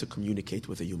Hashem to communicate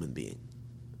with a human being?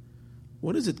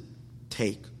 What does it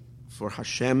take for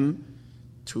Hashem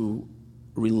to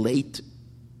relate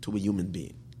to a human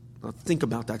being? Now think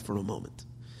about that for a moment.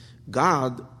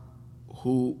 God,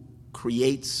 who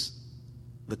creates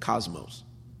the cosmos,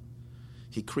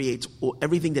 he creates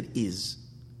everything that is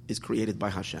created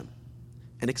by Hashem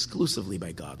and exclusively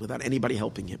by God, without anybody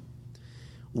helping him.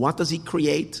 What does he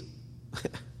create?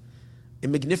 A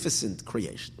magnificent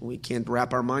creation. We can't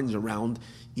wrap our minds around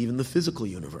even the physical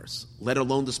universe, let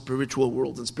alone the spiritual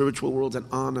worlds and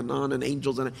on, and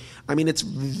angels. It's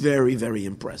very, very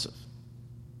impressive.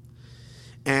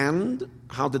 And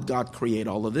how did God create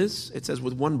all of this? It says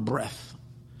with one breath,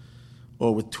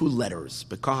 or with two letters,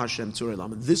 Beka Hashem Tzur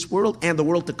Elam. This world and the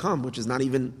world to come, which is not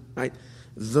even, right,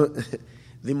 the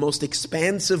most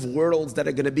expansive worlds that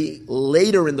are going to be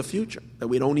later in the future, that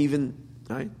we don't even,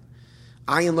 right?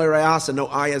 Ayin L'Rayasa, no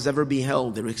eye has ever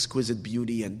beheld their exquisite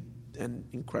beauty and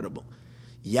incredible.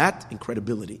 Yet,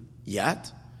 incredibility.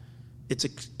 Yet,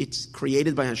 it's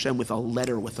created by Hashem with a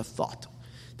letter, with a thought.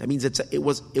 That means it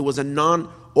was a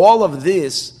all of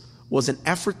this was an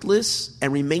effortless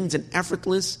and remains an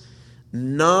effortless,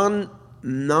 non-event.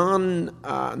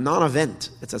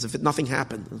 It's as if nothing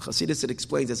happened. In Chassidus it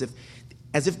explains as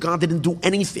if God didn't do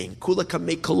anything. Kula can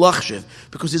make kolachshiv,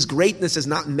 because his greatness is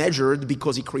not measured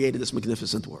because he created this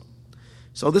magnificent world.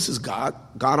 So this is God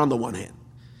on the one hand.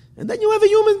 And then you have a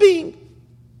human being.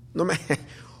 No matter, it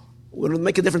wouldn't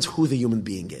make a difference who the human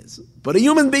being is. But a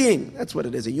human being, that's what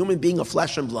it is, a human being of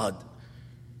flesh and blood.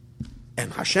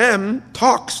 And Hashem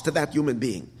talks to that human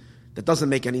being. That doesn't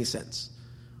make any sense.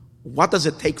 What does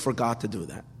it take for God to do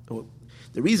that? Well,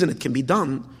 the reason it can be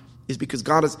done is because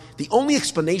God is, the only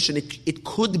explanation it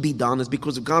could be done is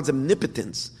because of God's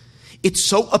omnipotence. It's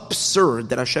so absurd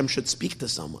that Hashem should speak to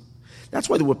someone. That's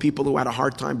why there were people who had a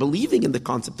hard time believing in the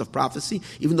concept of prophecy,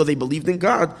 even though they believed in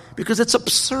God, because it's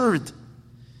absurd.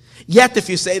 Yet if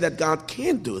you say that God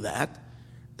can't do that,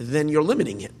 then you're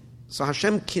limiting it. So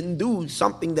Hashem can do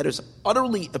something that is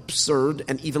utterly absurd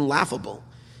and even laughable.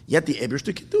 Yet the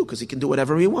Eibishter can do, because he can do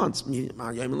whatever he wants. And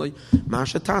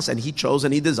he chose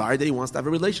and he desired that he wants to have a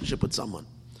relationship with someone.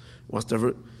 But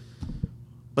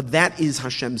that is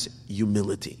Hashem's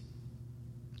humility.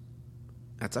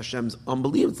 That's Hashem's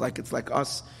unbelief. It's like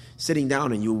us sitting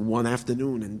down and you one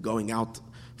afternoon and going out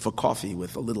for coffee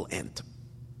with a little ant.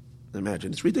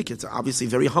 Imagine, it's ridiculous. It's obviously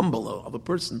very humble of a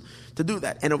person to do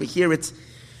that. And over here it's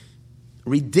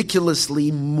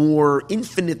ridiculously more,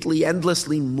 infinitely,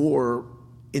 endlessly more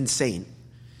insane.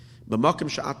 In the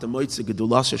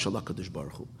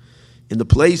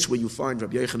place where you find,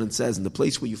 Rabbi Yochanan says, in the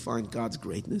place where you find God's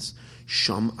greatness, that's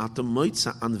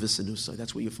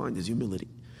where you find his humility.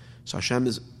 So Hashem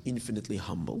is infinitely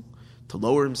humble to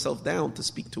lower himself down to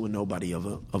speak to a nobody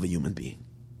of a human being.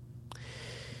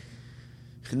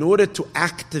 In order to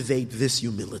activate this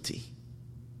humility,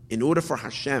 in order for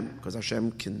Hashem, because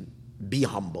Hashem can be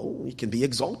humble, he can be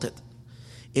exalted.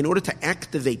 In order to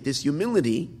activate this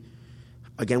humility,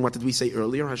 again, what did we say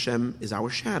earlier? Hashem is our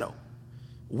shadow.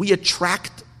 We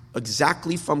attract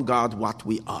exactly from God what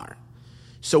we are.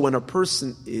 So when a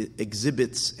person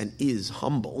exhibits and is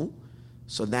humble,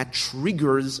 so that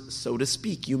triggers, so to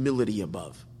speak, humility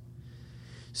above.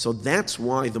 So that's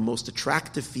why the most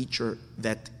attractive feature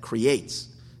that creates,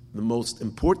 the most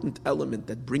important element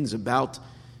that brings about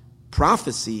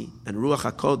prophecy and Ruach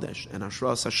HaKodesh and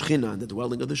Hashras HaShechina and the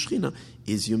dwelling of the Shechina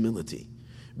is humility.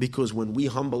 Because when we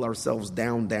humble ourselves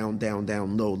down,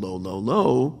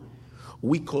 low,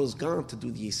 we cause God to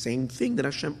do the same thing that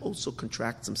Hashem also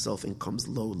contracts himself and comes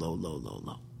low.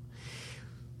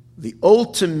 The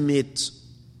ultimate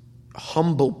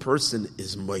humble person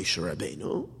is Moshe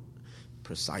Rabbeinu.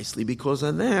 Precisely because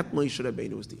of that, Moshe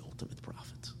Rabbeinu is the ultimate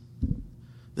prophet.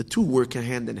 The two work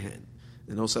hand in hand.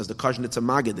 And also as the Kajnitz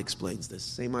Magid explains this,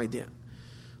 same idea.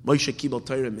 Moshe Kibel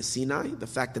Torah Sinai, the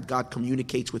fact that God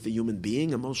communicates with a human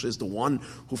being, and Moshe is the one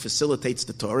who facilitates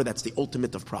the Torah, that's the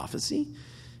ultimate of prophecy,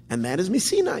 and that is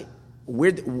Sinai.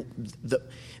 Where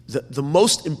the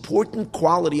most important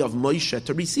quality of Moshe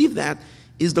to receive that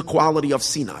is the quality of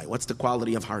Sinai. What's the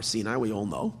quality of Har Sinai? We all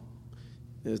know.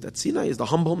 Is that Sinai is the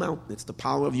humble mountain. It's the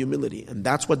power of humility. And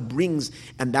that's what brings,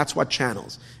 and that's what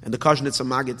channels. And the Kajnitz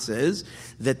Magid says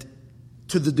that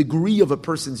to the degree of a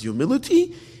person's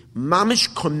humility, mamish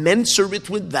commensurate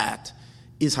with that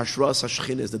is Hashras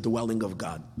HaShechina, is the dwelling of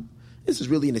God. This is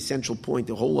really an essential point.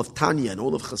 The whole of Tanya and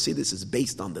all of Chassidus is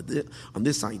based on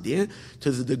this idea. To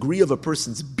the degree of a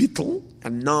person's bittul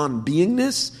and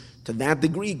non-beingness, to that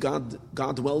degree, God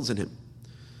dwells in him.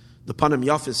 The Panim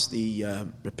Yafis,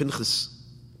 the Pinchas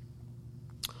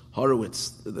Horowitz,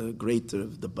 the great, the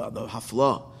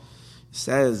Hafla,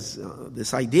 says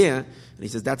this idea, and he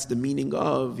says that's the meaning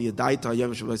of Yadaita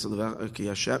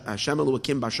Hashem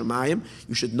Elokim Bashamayim.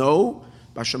 You should know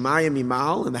Bashamayim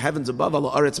Imal, in the heavens above,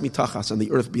 Ala Aretz Mitachas, and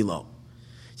the earth below.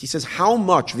 He says how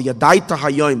much Yadaita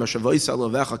Hayoim Bashavoisa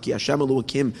Elovecha Ki Hashem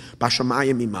Elokim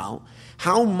Bashamayim Imal.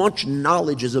 How much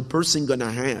knowledge is a person going to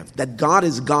have that God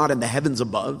is God in the heavens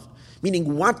above?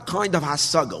 Meaning, what kind of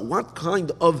hasaga, what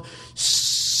kind of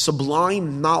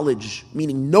sublime knowledge,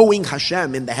 meaning knowing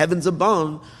Hashem in the heavens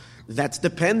above, that's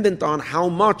dependent on how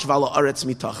much Vala Aretz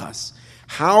Mitachas,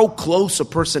 how close a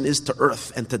person is to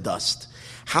earth and to dust,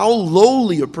 how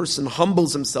lowly a person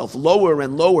humbles himself lower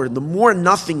and lower. The more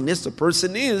nothingness a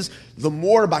person is, the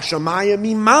more Bashamayim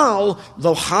Imal,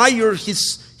 the higher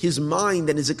his mind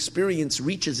and his experience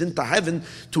reaches into heaven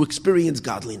to experience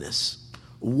godliness.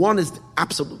 One is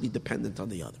absolutely dependent on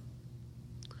the other.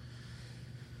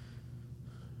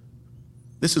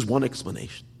 This is one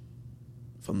explanation.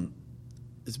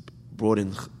 It's brought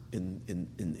in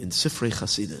Sifrei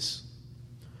Chasidus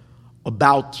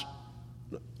about,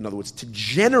 in other words, to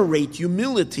generate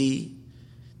humility,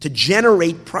 To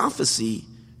generate prophecy,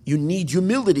 you need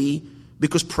humility,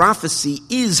 because prophecy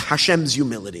is Hashem's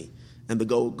humility, and they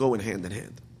go in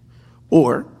hand.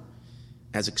 Or,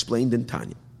 as explained in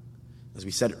Tanya, as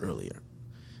we said earlier,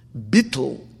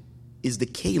 bittul is the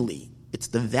keli, it's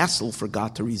the vessel for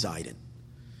God to reside in.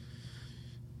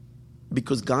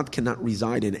 Because God cannot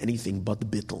reside in anything but the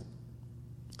bittul.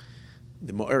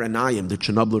 The Mo'er Anayim, the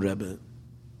Chernobyl Rebbe,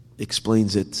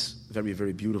 explains it very,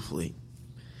 very beautifully.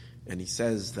 And he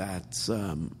says that,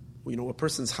 a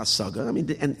person's hasaga,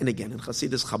 and again, in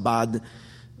Hasidus Chabad,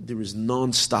 there is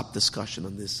non-stop discussion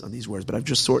on these words, but I've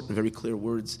just sorted very clear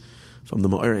words from the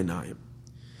Mo'er Anayim.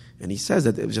 And he says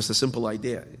that it was just a simple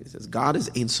idea. He says, God is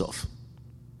Ein Sof.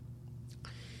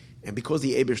 And because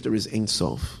the Eibishter is Ein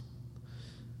Sof,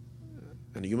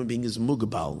 and a human being is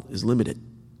mugabal, is limited,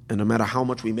 and no matter how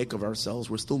much we make of ourselves,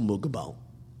 we're still mugabal.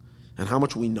 And how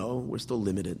much we know, we're still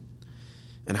limited.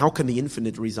 And how can the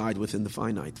infinite reside within the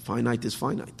finite? Finite is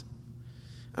finite.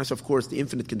 And so, of course, the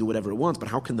infinite can do whatever it wants, but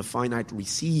how can the finite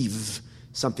receive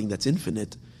something that's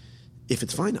infinite if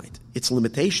it's finite? Its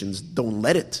limitations don't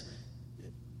let it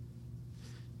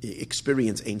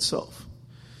experience Ein Sof.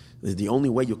 The only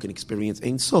way you can experience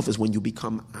Ein Sof is when you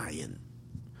become ayin.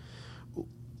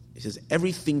 He says,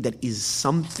 everything that is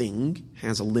something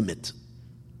has a limit.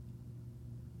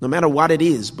 No matter what it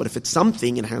is, but if it's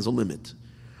something, it has a limit.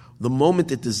 The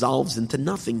moment it dissolves into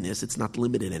nothingness, it's not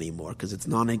limited anymore, because it's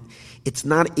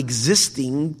not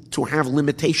existing to have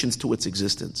limitations to its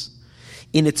existence.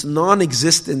 In its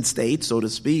non-existent state, so to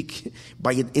speak,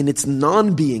 in its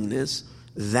non-beingness,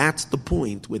 that's the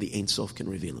point where the Ein Sof can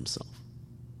reveal himself.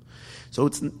 So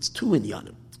it's two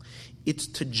inyanim. It's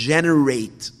to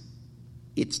generate,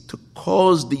 it's to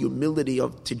cause the humility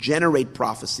to generate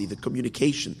prophecy, the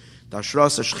communication. The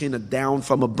Hashras HaShechina down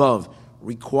from above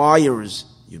requires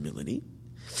humility,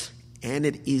 and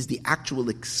it is the actual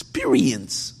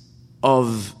experience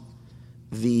of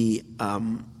the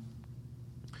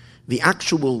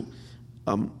actual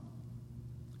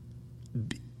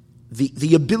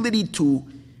the ability to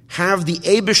have the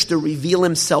Eibishter reveal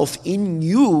himself in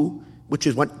you, which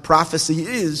is what prophecy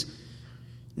is,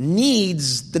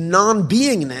 needs the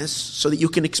non-beingness so that you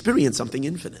can experience something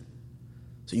infinite.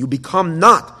 So you become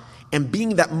not. And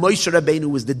being that Moshe Rabbeinu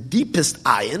was the deepest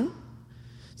ayin,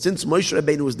 since Moshe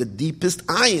Rabbeinu was the deepest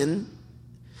ayin,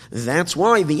 that's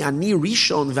why the Ani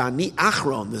Rishon, the Ani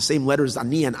Achron, the same letters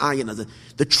Ani and Ayin,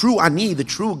 the true Ani, the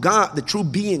true God, the true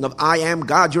being of I am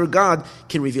God, your God,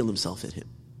 can reveal himself in him.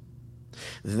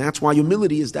 And that's why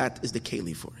humility is the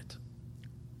keli for it.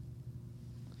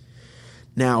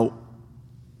 Now,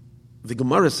 the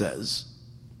Gemara says,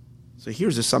 so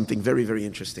here's something very, very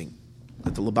interesting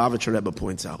that the Lubavitcher Rebbe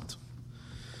points out.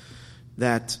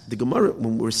 That the Gemara,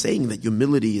 when we're saying that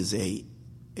humility is a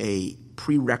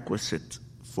prerequisite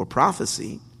for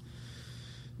prophecy,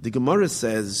 the Gemara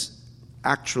says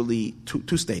actually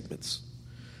two statements.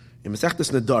 In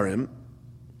Masechtas Nedarim,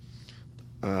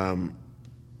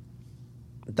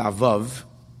 Davav,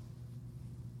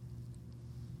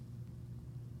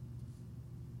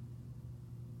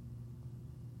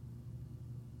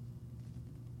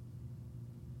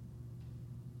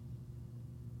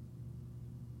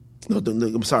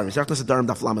 I'm sorry, Masechtas Nedarim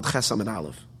Daf Lamed Ches Amud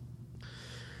Aleph.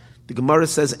 The Gemara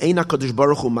says, Eina Kadosh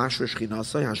Baruch Hu Mashra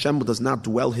Shechinasai, Hashem does not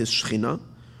dwell his Shechina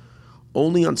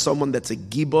only on someone that's a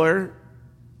Gibor,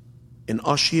 an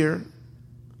Ashir,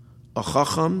 a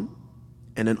Chacham,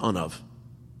 and an Anav.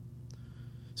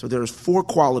 So there's 4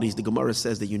 qualities the Gemara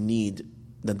says that you need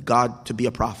that God to be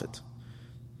a prophet.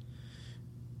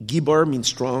 Gibor means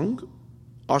strong,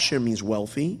 Ashir means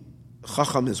wealthy,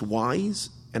 Chacham is wise,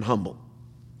 and humble.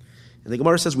 And the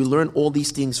Gemara says we learn all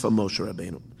these things from Moshe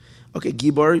Rabbeinu. Okay,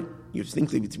 Gibor, you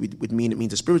think it would mean it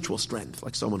means a spiritual strength,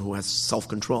 like someone who has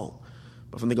self-control.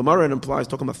 But from the Gemara, it implies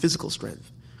talking about physical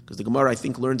strength. Because the Gemara, I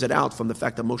think, learns it out from the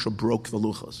fact that Moshe broke the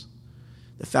luchos.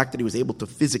 The fact that he was able to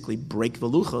physically break the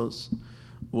luchos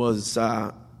was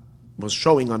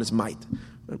showing on his might.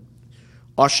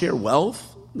 Asher,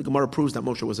 wealth, the Gemara proves that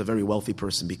Moshe was a very wealthy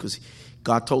person because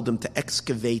God told him to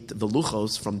excavate the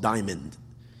luchos from diamond.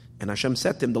 And Hashem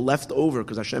said to him, the leftover,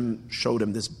 because Hashem showed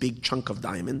him this big chunk of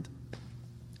diamond,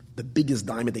 the biggest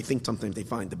diamond, they think sometimes they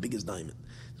find the biggest diamond.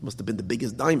 It must have been the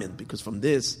biggest diamond, because from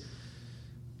this,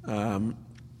 they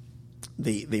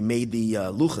made the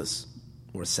luchas,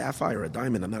 or a sapphire, or a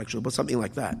diamond, I'm not actually sure, but something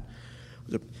like that.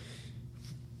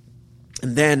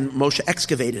 And then Moshe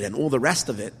excavated, and all the rest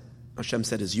of it, Hashem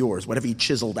said, is yours, whatever he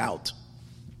chiseled out.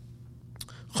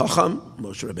 Chacham,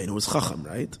 Moshe Rabbeinu was Chacham,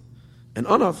 right? And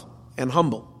Anav, and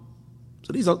humble.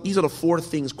 So these are the 4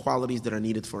 qualities that are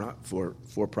needed for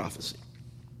prophecy.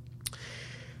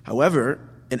 However,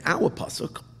 in our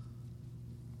pasuk,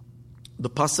 the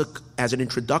pasuk as an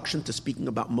introduction to speaking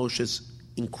about Moshe's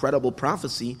incredible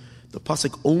prophecy, the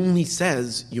pasuk only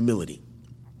says humility.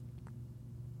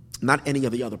 Not any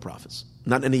of the other prophets,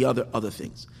 not any other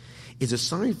things. It's a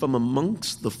sign from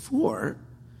amongst the four,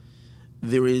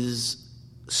 there is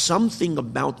something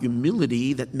about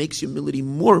humility that makes humility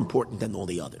more important than all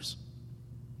the others.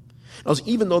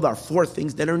 Even though there are four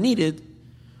things that are needed,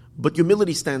 but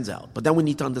humility stands out. But then we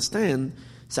need to understand,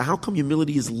 so how come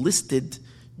humility is listed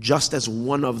just as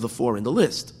one of the four in the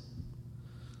list?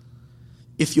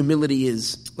 If humility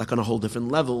is like on a whole different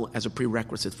level as a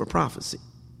prerequisite for prophecy.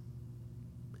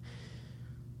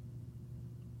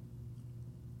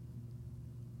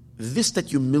 This, that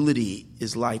humility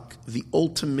is like the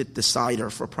ultimate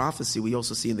decider for prophecy, we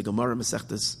also see in the Gemara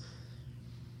Mesechtes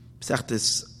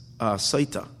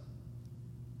Soita.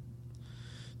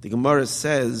 The Gemara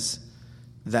says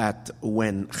that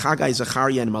when Chagai,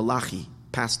 Zechariah, and Malachi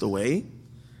passed away,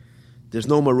 there's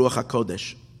no more Ruach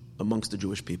HaKodesh amongst the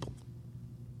Jewish people.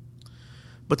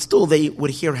 But still they would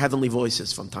hear heavenly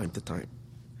voices from time to time.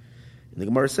 And the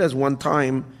Gemara says one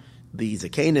time, the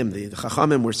Zekanim, the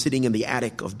Chachamim were sitting in the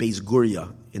attic of Beis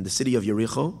Guria in the city of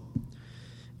Yericho,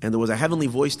 and there was a heavenly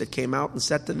voice that came out and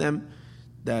said to them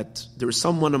that there is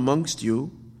someone amongst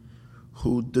you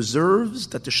who deserves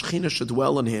that the Shekhinah should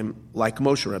dwell in him like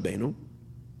Moshe Rabbeinu.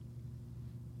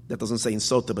 That doesn't say in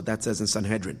Sota, but that says in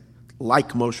Sanhedrin,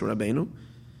 like Moshe Rabbeinu.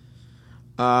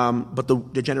 But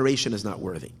the generation is not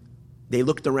worthy. They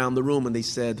looked around the room and they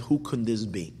said, who could this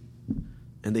be?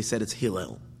 And they said, it's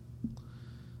Hillel.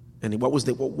 And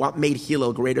what made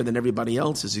Hillel greater than everybody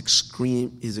else is his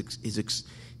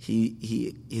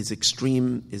humility,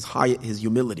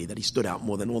 that he stood out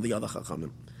more than all the other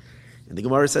Chachamim. And the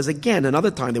Gemara says again,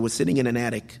 another time they were sitting in an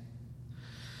attic.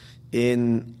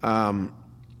 This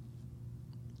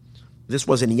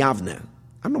was in Yavne. I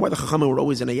don't know why the Chachamim were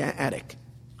always in an attic.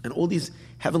 And all these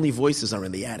heavenly voices are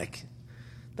in the attic.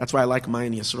 That's why I like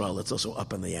Mayan Yisrael. It's also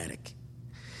up in the attic.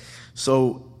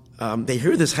 So they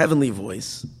hear this heavenly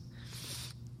voice.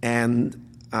 And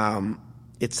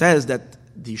it says that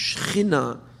the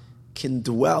Shekhinah can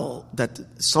dwell, that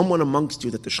someone amongst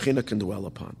you that the Shekhinah can dwell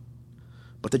upon.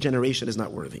 But the generation is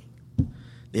not worthy.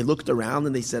 They looked around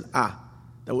and they said, that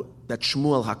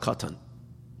Shmuel HaKatan.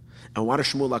 And what is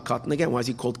Shmuel HaKatan again? Why is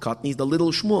he called Katan? He's the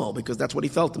little Shmuel, because that's what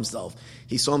he felt himself.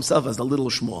 He saw himself as the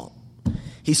little Shmuel.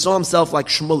 He saw himself like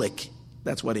Shmulik.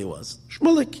 That's what he was.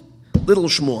 Shmulik, little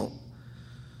Shmuel.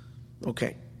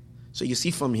 Okay. So you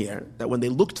see from here that when they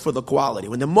looked for the quality,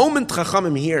 when the moment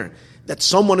Chachamim hear that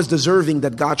someone is deserving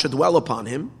that God should dwell upon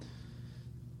him,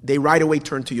 they right away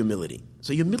turn to humility.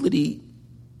 So humility,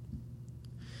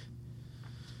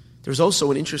 there's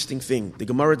also an interesting thing. The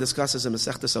Gemara discusses in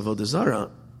Masechtas Avodah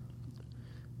Zarah.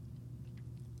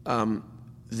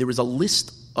 There is a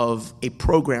list of a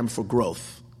program for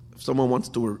growth. If someone wants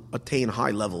to attain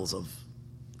high levels of...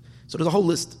 So there's a whole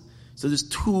list. So there's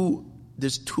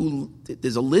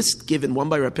a list given, one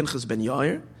by Rabbi Pinchas ben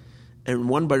Yair and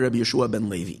one by Rabbi Yeshua ben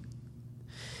Levi.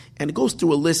 And it goes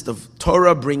through a list of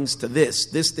Torah brings to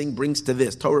this thing brings to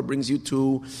this. Torah brings you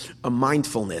to a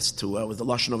mindfulness, to what the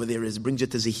Lashon over there is, brings you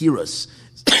to Zehirus.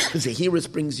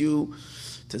 Zehirus brings you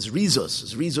to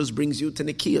Zrizos. Zrizos brings you to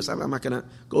Nikios. I'm not going to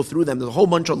go through them. There's a whole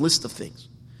bunch of list of things.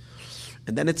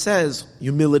 And then it says,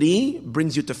 humility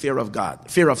brings you to fear of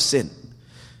God, fear of sin.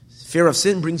 Fear of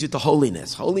sin brings you to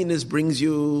holiness. Holiness brings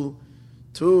you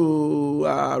to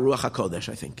Ruach HaKodesh,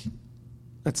 I think.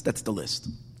 That's the list.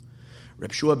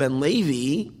 Reb Shua ben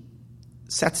Levi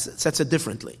sets it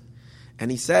differently.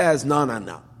 And he says,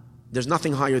 no. There's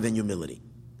nothing higher than humility.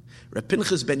 Reb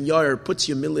Pinchas ben Yair puts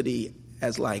humility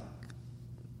as like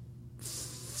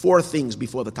 4 things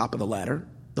before the top of the ladder,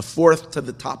 the 4th to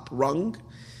the top rung,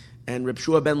 and Reb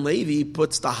Shua ben Levi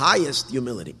puts the highest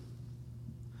humility.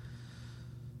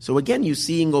 So again, you're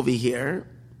seeing over here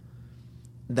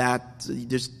that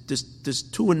there's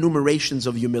 2 enumerations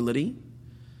of humility.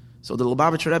 So the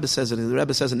Lubavitcher Rebbe says it, and the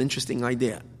Rebbe says an interesting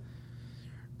idea,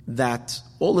 that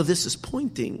all of this is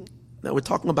pointing that we're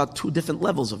talking about 2 different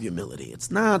levels of humility. It's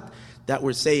not that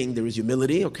we're saying there is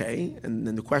humility, okay, and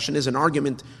then the question is an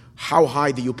argument, how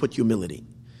high do you put humility?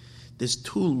 There's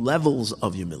 2 levels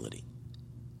of humility.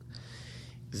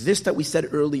 This that we said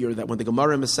earlier, that when the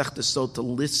Gemara Masechta Sota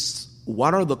lists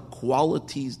what are the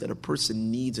qualities that a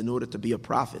person needs in order to be a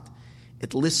prophet,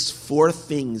 it lists 4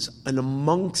 things, and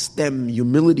amongst them,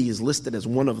 humility is listed as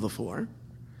one of the 4.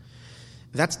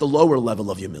 That's the lower level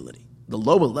of humility. The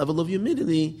lower level of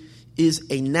humility is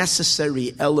a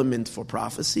necessary element for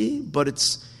prophecy, but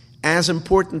it's as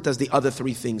important as the other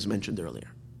 3 things mentioned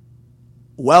earlier.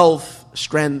 wealth,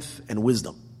 strength, and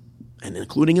wisdom. And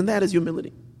including in that is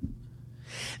humility.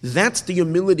 That's the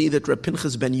humility that Reb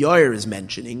Pinchas ben Yair is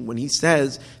mentioning when he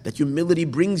says that humility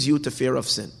brings you to fear of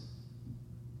sin.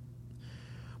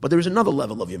 But there is another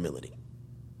level of humility,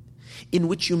 in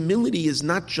which humility is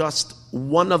not just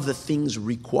one of the things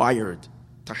required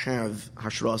to have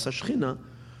Hashras HaShechina,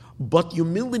 but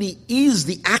humility is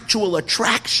the actual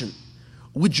attraction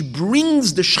which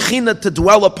brings the Shechina to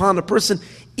dwell upon a person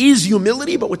is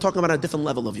humility, but we're talking about a different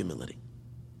level of humility.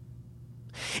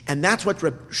 And that's what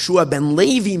Reb Shua ben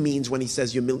Levi means when he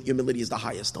says humility is the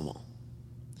highest of all.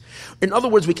 In other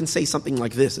words, we can say something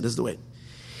like this, it is the way.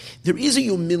 There is a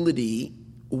humility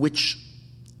which,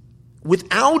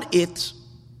 without it,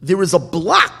 there is a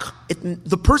block.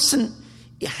 The person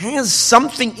has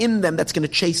something in them that's going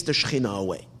to chase the Shekhinah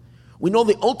away. We know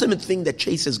the ultimate thing that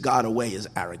chases God away is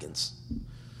arrogance.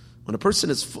 When a person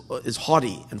is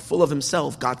haughty and full of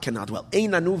himself, God cannot dwell.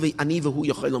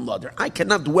 I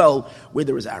cannot dwell where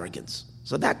there is arrogance.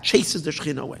 So that chases the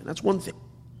Shekhinah away. That's one thing.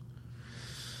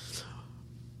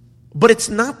 But it's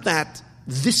not that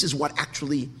this is what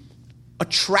actually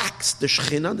attracts the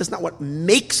Shekhinah. That's not what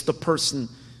makes the person.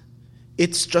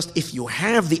 It's just if you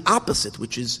have the opposite,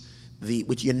 which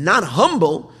you're not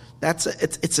humble, it's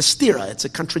a stira, it's a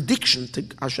contradiction to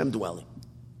Hashem dwelling.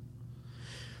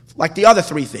 Like the other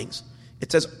three things.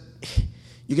 It says,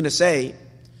 you're going to say,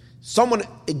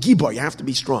 a gibor, you have to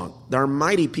be strong. There are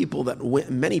mighty people that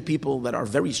win, many people that are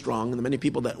very strong, and many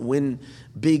people that win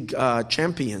big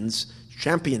championships,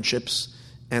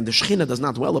 and the Shekhinah does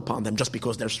not dwell upon them just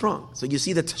because they're strong. So you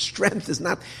see that strength is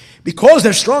not, because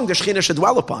they're strong, the Shekhinah should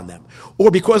dwell upon them.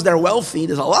 Or because they're wealthy,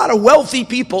 there's a lot of wealthy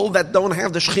people that don't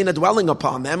have the Shekhinah dwelling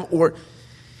upon them. Or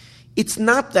it's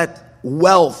not that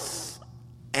wealth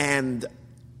and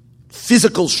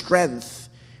physical strength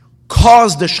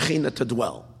cause the Shekhinah to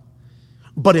dwell.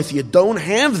 But if you don't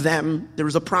have them, there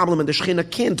is a problem and the Shekhinah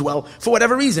can't dwell for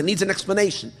whatever reason, needs an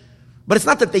explanation. But it's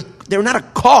not that they're not a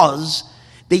cause,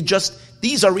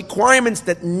 these are requirements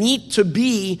that need to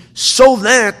be so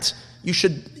that you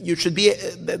should be,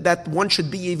 that one should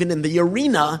be even in the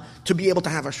arena to be able to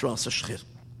have Hashras HaShechina.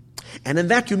 And in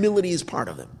that, humility is part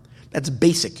of them. That's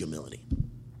basic humility.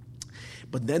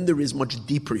 But then there is much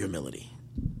deeper humility,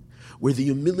 where the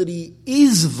humility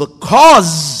is the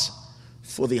cause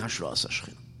for the Hashras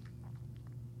HaShechina.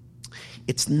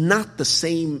 It's not the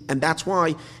same, and that's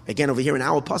why, again, over here in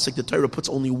our pasuk, the Torah puts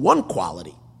only one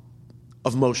quality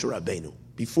of Moshe Rabbeinu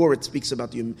before it speaks about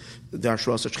the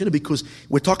Hashras HaShechina, because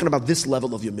we're talking about this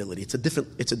level of humility. It's a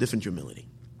different humility.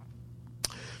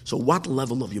 So what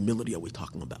level of humility are we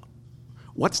talking about?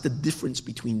 What's the difference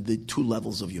between the two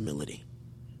levels of humility?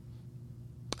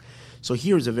 So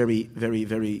here's a very, very,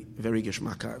 very, very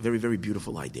geschmacka, very, very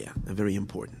beautiful idea, and very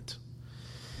important.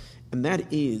 And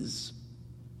that is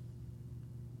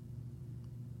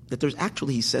that there's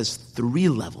actually, he says, 3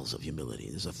 levels of humility.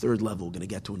 There's a third level we're going to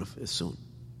get to soon.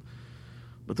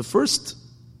 But the first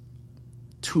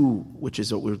 2, which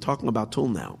is what we're talking about till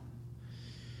now,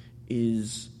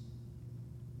 is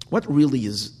what really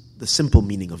is the simple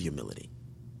meaning of humility.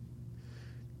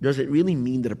 Does it really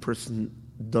mean that a person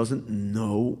doesn't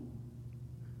know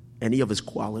any of his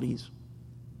qualities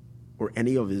or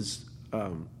any of his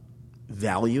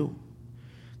value?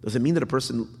 Does it mean that a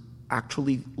person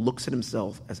actually looks at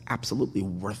himself as absolutely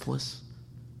worthless?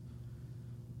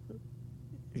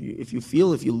 If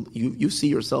you see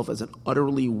yourself as an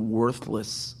utterly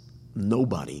worthless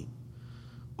nobody,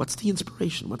 what's the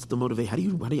inspiration? What's the motivation?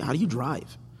 How do you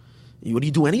drive? What do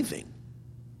you do anything?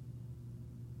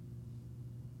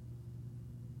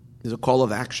 There's a call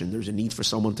of action. There's a need for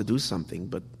someone to do something,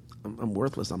 but I'm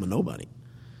worthless. I'm a nobody.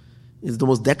 It's the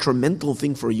most detrimental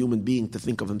thing for a human being to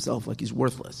think of himself like he's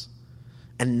worthless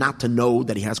and not to know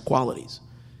that he has qualities.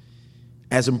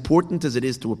 As important as it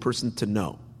is to a person to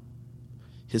know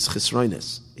his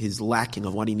chesroinus, his lacking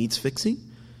of what he needs fixing,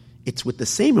 it's with the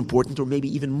same important, or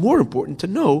maybe even more important, to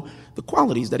know the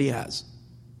qualities that he has.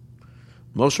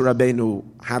 Moshe Rabbeinu,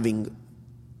 having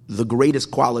the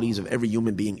greatest qualities of every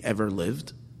human being ever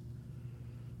lived,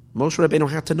 Moshe Rabbeinu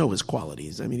had to know his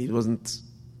qualities. I mean, he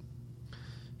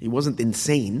wasn't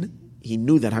insane. He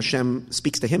knew that Hashem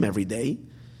speaks to him every day,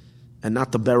 and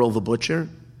not to Beryl the butcher,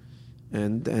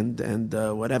 and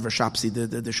whatever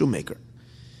Shapsi the shoemaker.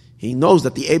 He knows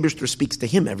that the Eibishter speaks to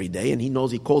him every day, and he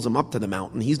knows he calls him up to the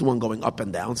mountain. He's the one going up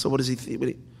and down. So what does he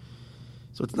think?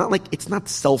 So it's not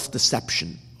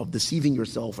self-deception of deceiving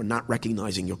yourself or not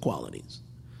recognizing your qualities.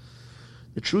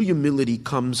 The true humility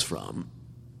comes from,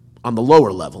 on the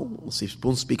lower level,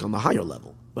 we'll speak on the higher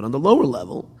level, but on the lower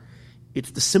level,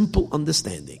 it's the simple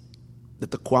understanding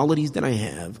that the qualities that I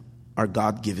have are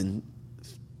God-given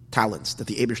talents that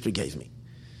the Eibishter gave me.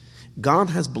 God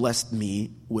has blessed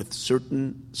me with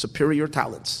certain superior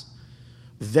talents,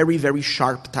 very, very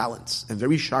sharp talents and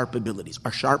very sharp abilities,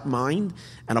 a sharp mind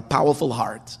and a powerful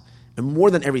heart. And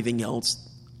more than everything else,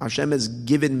 Hashem has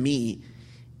given me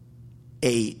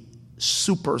a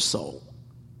super soul,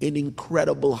 an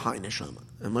incredible high neshama.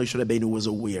 And Moshe Rabbeinu was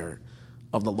aware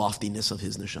of the loftiness of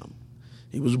his neshama.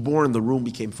 He was born, the room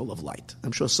became full of light.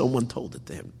 I'm sure someone told it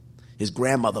to him. His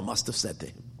grandmother must have said to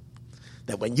him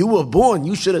that when you were born,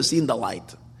 you should have seen the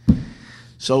light.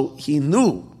 So he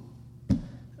knew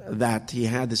that he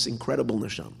had this incredible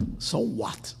neshama. So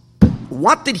what?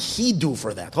 What did he do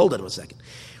for that? Hold on a second.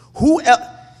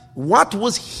 What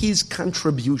was his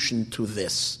contribution to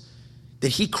this?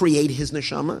 Did he create his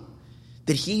neshama?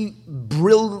 Did he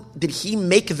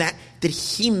make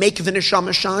the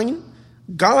neshama shine?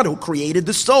 God who created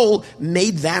the soul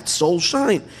made that soul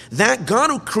shine. That God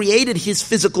who created his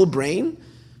physical brain,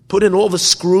 put in all the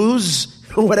screws,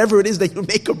 whatever it is that you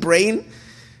make a brain,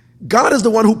 God is the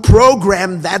one who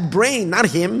programmed that brain, not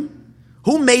him.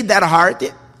 Who made that heart?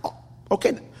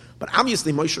 Okay, but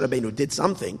obviously Moshe Rabbeinu did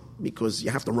something, because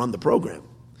you have to run the program.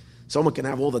 Someone can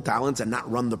have all the talents and not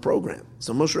run the program.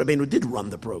 So Moshe Rabbeinu did run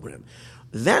the program.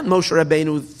 That Moshe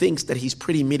Rabbeinu thinks that he's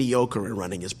pretty mediocre in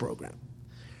running his program.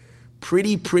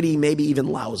 Pretty, maybe even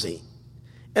lousy.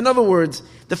 In other words,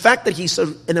 the fact that he's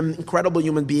an incredible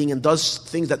human being and does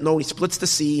things that he splits the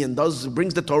sea and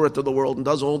brings the Torah to the world and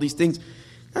does all these things,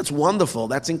 that's wonderful,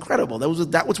 that's incredible.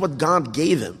 That was what God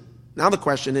gave him. Now the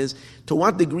question is, to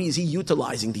what degree is he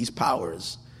utilizing these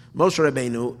powers? Moshe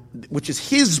Rabbeinu, which is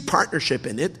his partnership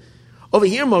in it, over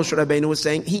here Moshe Rabbeinu was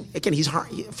saying, he's hard,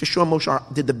 for sure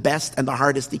Moshe did the best and the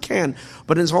hardest he can,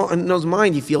 but in his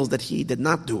mind he feels that he did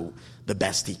not do the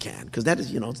best he can, because that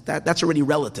is, that's already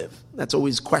relative. That's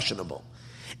always questionable.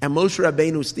 And Moshe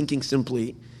Rabbeinu is thinking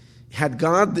simply, had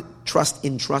God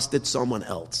entrusted someone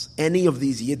else, any of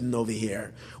these Yidden over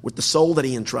here, with the soul that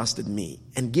he entrusted me,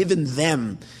 and given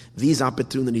them these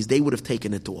opportunities, they would have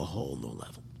taken it to a whole new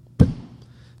level.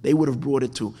 They would have brought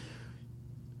it to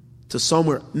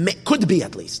somewhere, could be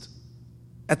at least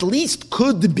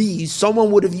could be,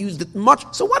 someone would have used it much.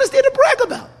 So what is there to brag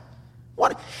about?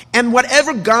 And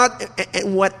whatever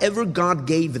God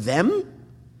gave them,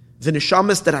 the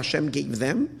neshamas that Hashem gave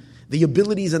them, the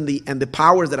abilities and the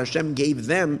powers that Hashem gave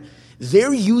them,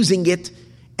 they're using it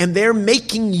and they're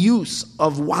making use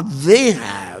of what they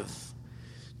have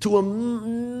to a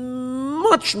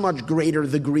much, much greater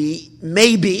degree,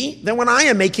 maybe, than when I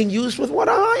am making use with what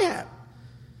I have.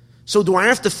 So do I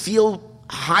have to feel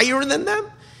higher than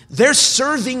them? They're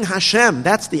serving Hashem.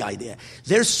 That's the idea.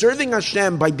 They're serving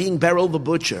Hashem by being Beryl the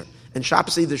butcher and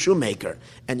Shapsi the shoemaker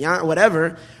and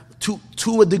whatever,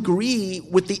 to a degree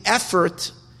with the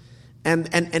effort and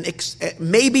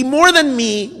maybe more than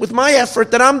me with my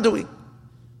effort that I'm doing.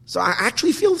 So I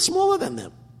actually feel smaller than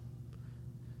them.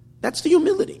 That's the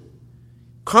humility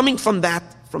coming from that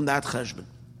cheshbon.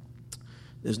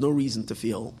 There's no reason to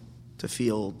feel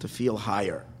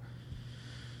higher.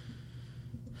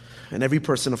 And every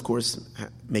person, of course,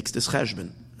 makes this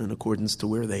cheshbon in accordance to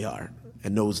where they are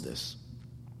and knows this.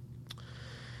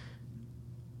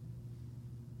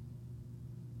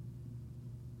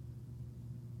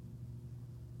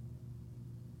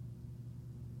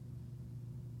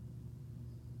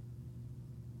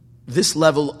 This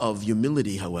level of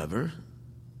humility, however,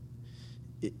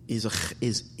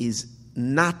 is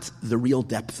not the real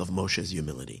depth of Moshe's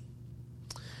humility.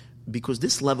 Because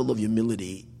this level of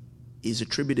humility is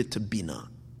attributed to Bina.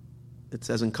 It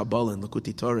says in Kabbalah, in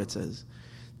Likutei Torah, it says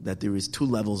that there is two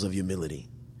levels of humility.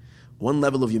 One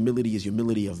level of humility is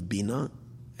humility of Bina,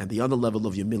 and the other level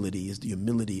of humility is the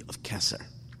humility of Keser.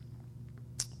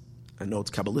 I know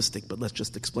it's Kabbalistic, but let's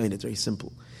just explain it. It's very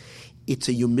simple. It's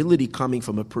a humility coming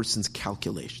from a person's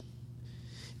calculation.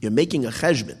 You're making a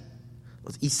cheshbon.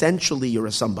 Essentially, you're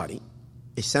a somebody.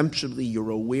 Essentially,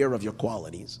 you're aware of your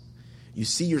qualities. You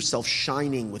see yourself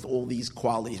shining with all these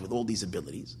qualities, with all these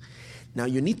abilities. Now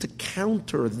you need to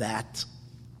counter that.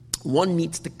 One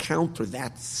needs to counter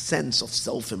that sense of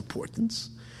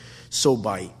self-importance. So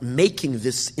by making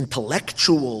this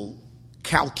intellectual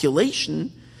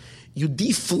calculation, you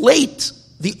deflate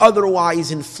the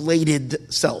otherwise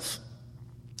inflated self.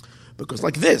 Because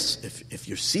like this, if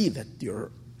you see that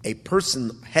you're a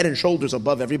person head and shoulders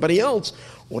above everybody else,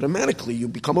 automatically you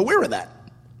become aware of that.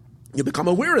 You become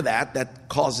aware of that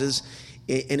causes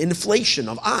an inflation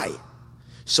of I.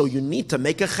 So you need to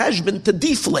make a cheshbon to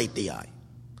deflate the I.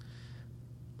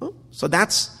 Well, so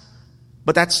that's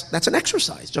an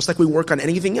exercise, just like we work on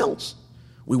anything else.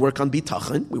 We work on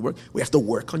bitachon, we have to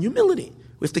work on humility.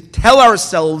 We have to tell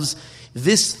ourselves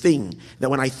this thing, that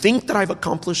when I think that I've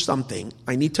accomplished something,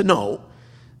 I need to know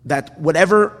that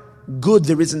whatever good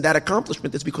there is in that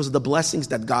accomplishment is because of the blessings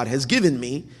that God has given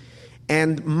me,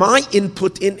 and my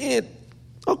input in it,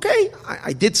 okay,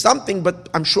 I did something, but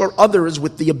I'm sure others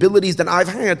with the abilities that I've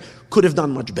had could have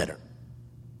done much better.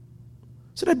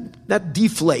 So that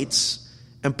deflates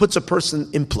and puts a person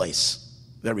in place.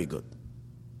 Very good.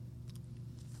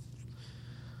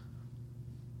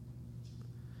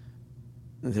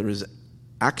 There is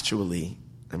actually,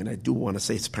 I do want to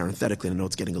say it's parenthetically, and I know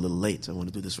it's getting a little late, so I want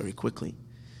to do this very quickly.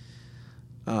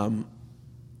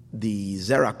 The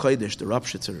Zera Kodesh, the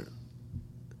Ropshitzer,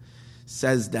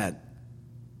 says that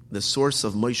the source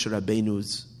of Moshe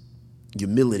Rabbeinu's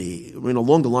humility,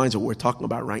 along the lines of what we're talking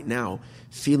about right now,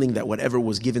 feeling that whatever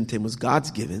was given to him was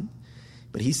God's given,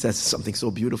 but he says something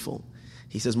so beautiful.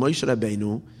 He says Moshe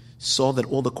Rabbeinu saw that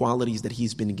all the qualities that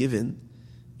he's been given,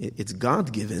 it's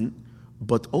God-given,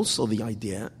 but also the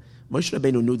idea, Moshe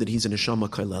Rabbeinu knew that he's a neshama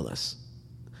kaileles.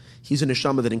 He's a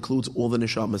neshama that includes all the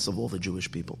neshamas of all the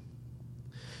Jewish people.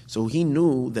 So he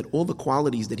knew that all the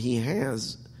qualities that he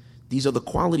has, these are the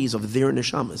qualities of their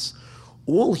neshamas.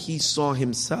 All he saw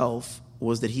himself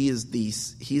was that he is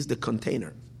the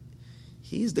container.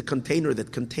 He is the container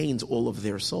that contains all of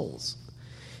their souls.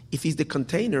 If he's the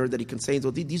container that he contains,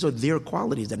 well, these are their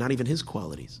qualities, they're not even his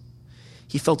qualities.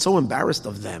 He felt so embarrassed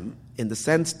of them in the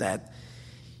sense that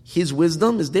his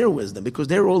wisdom is their wisdom because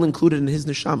they're all included in his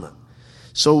neshama.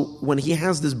 So when he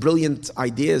has these brilliant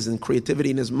ideas and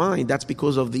creativity in his mind, that's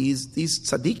because of these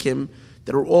tzaddikim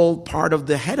that are all part of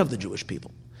the head of the Jewish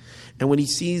people. And when he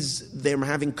sees them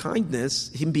having kindness,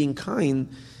 him being kind,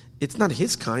 it's not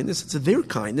his kindness, it's their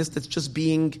kindness that's just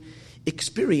being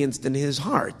experienced in his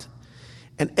heart.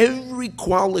 And every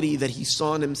quality that he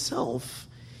saw in himself,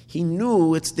 he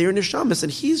knew it's their neshamas,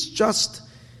 and he's just,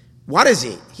 what is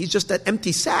he? He's just that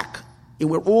empty sack in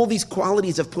where all these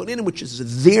qualities have put in, which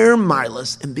is their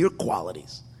milas and their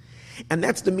qualities. And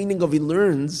that's the meaning of he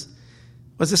learns.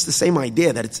 Was this the same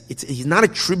idea that he's not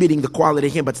attributing the quality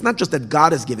to him, but it's not just that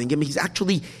God is giving him, he's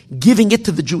actually giving it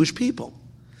to the Jewish people.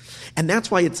 And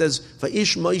that's why it says,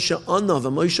 Va'ish Moshe Anav,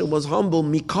 and Moshe was humble,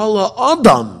 Mikala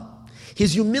Adam.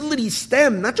 His humility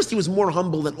stemmed, not just he was more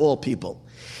humble than all people,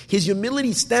 his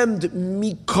humility stemmed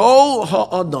Mikol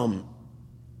Ha'adam,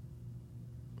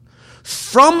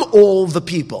 from all the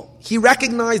people. He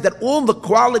recognized that all the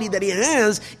quality that he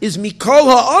has is Mikol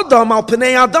Ha'adam al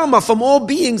Pnei Adama, from all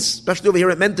beings, especially over here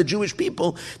it meant the Jewish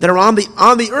people that are on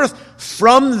the earth.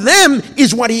 From them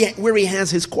is where he has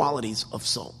his qualities of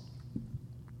soul.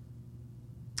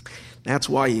 That's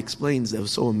why he explains that it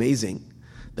was so amazing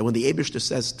that when the Eibishter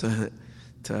says to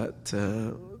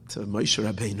Moshe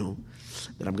Rabbeinu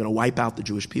that I'm going to wipe out the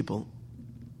Jewish people,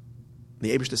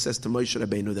 the Eibishter says to Moshe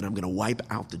Rabbeinu that I'm going to wipe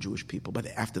out the Jewish people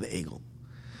after the Egel.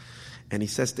 And he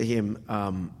says to him,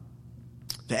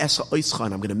 Ve'esa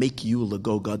oischan, I'm going to make you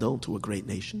lego gadol, to a great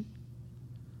nation.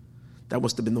 That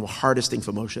must have been the hardest thing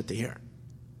for Moshe to hear,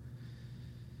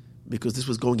 because this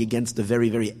was going against the very,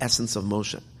 very essence of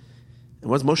Moshe. And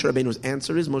what Moshe Rabbeinu's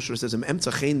answer is, Moshe says,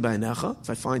 if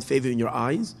I find favor in your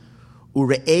eyes,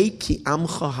 ure'ei ki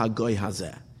amcha hagoy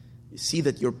hazeh. You see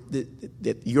that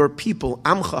your people,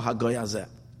 amcha hagoy hazeh,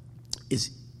 is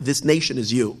this nation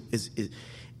is you,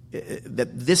 that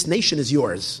this nation is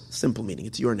yours. Simple meaning,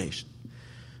 it's your nation.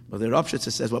 But the Rav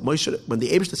Shitzer says, when the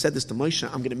Eibishter said this to Moshe,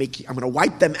 I'm going to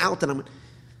wipe them out, and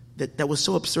that was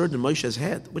so absurd in Moshe's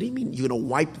head. What do you mean you're going to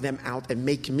wipe them out and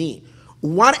make me?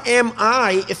 What am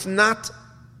I if not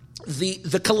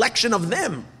the collection of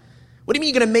them? What do you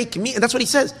mean you're going to make me? And that's what he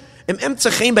says. If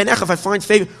I find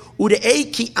favor, this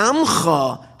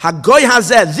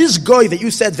goy that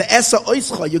you said,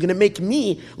 you're going to make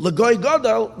me, l'goy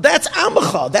gadol, that's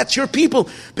amcha, that's your people.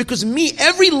 Because me,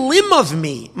 every limb of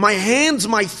me, my hands,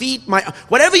 my feet,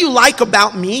 whatever you like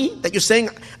about me, that you're saying,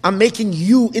 I'm making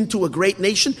you into a great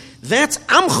nation, that's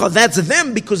amcha, that's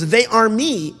them, because they are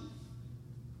me.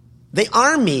 They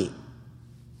are me.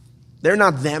 They're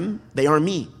not them, they are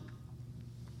me.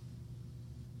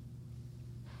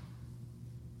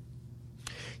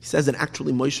 He says that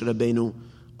actually Moshe Rabbeinu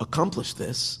accomplished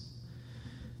this,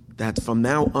 that from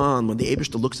now on, when the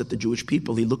Eibishter looks at the Jewish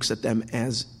people, he looks at them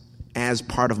as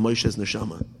part of Moshe's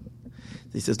neshama.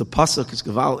 He says the pasuk is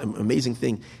an amazing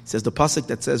thing. He says the pasuk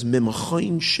that says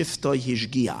Mimchoin shiftoi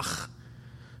hishgiach,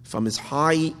 from his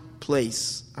high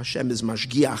place, Hashem is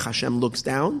mashgiach, Hashem looks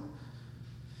down.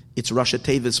 It's Rashi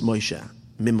Tevis Moshe.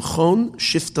 Mimchon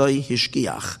shiftoi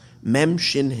hishgiach, mem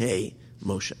shin hey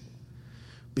Moshe.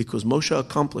 Because Moshe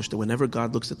accomplished that whenever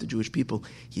God looks at the Jewish people,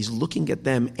 he's looking at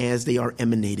them as they are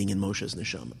emanating in Moshe's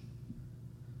neshama.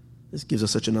 This gives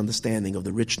us such an understanding of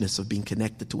the richness of being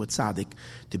connected to a tzaddik,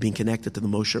 to being connected to the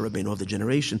Moshe Rabbeinu of the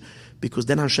generation, because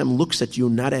then Hashem looks at you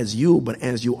not as you, but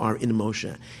as you are in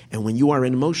Moshe. And when you are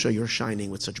in Moshe, you're shining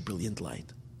with such brilliant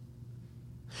light.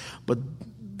 But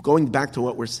going back to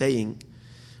what we're saying,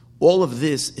 all of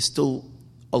this is still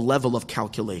a level of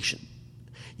calculation.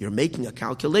 You're making a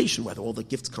calculation whether all the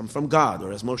gifts come from God,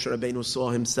 or as Moshe Rabbeinu saw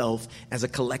himself as a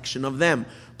collection of them.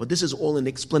 But this is all an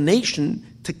explanation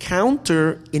to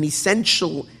counter an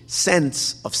essential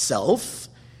sense of self,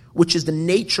 which is the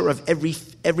nature of every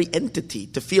entity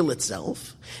to feel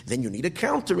itself. Then you need to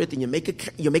counter it, and you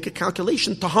make a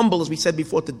calculation to humble, as we said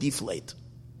before, to deflate.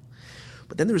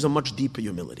 But then there is a much deeper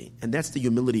humility, and that's the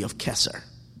humility of Keser.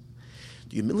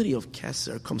 The humility of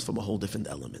Keser comes from a whole different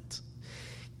element.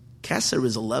 Keser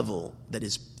is a level that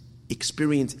is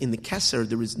experienced in the Keser.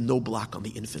 There is no block on the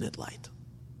infinite light.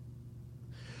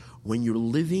 When you're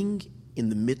living in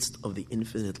the midst of the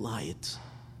infinite light,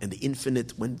 and the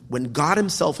infinite, when God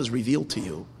himself is revealed to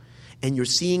you, and you're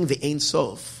seeing the Ein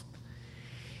Sof,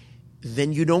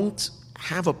 then you don't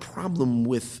have a problem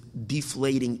with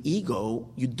deflating ego.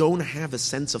 You don't have a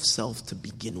sense of self to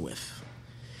begin with.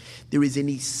 There is an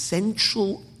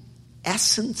essential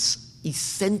essence,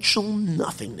 essential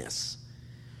nothingness.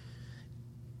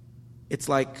 It's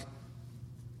like,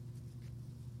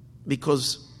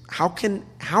 because how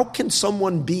can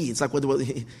someone be? It's like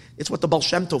it's what the Baal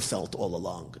Shem Tov felt all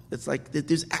along. It's like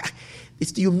it's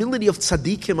the humility of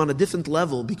tzaddikim on a different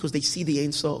level, because they see the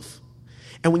Ein Sof.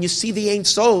 And when you see the Ein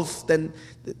Sof, then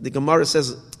the Gemara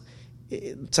says,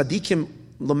 tzaddikim,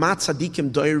 lamat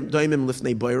tzaddikim doimim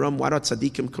lifnei boiram. Why are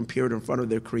tzaddikim compared in front of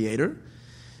their Creator?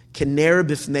 Kener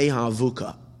bifnei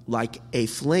ha'avuka, like a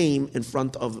flame in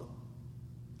front of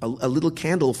a little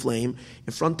candle flame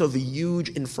in front of a huge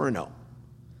inferno.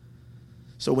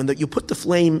 So when you put the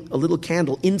flame, a little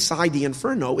candle, inside the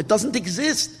inferno, it doesn't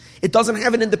exist. It doesn't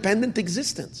have an independent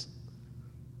existence.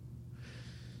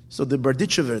 So the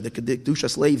Berditchever, the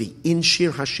Kedushas Levi, in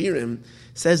Shir Hashirim,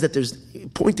 says that there's,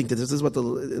 pointing to this is what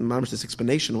this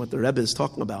explanation, what the Rebbe is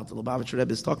talking about, the Lubavitcher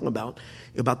Rebbe is talking about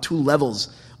two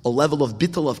levels, a level of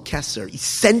bittul of keser.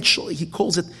 Essentially, he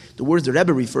calls it, the words the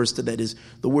Rebbe refers to that is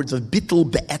the words of bittul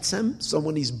be'etzem,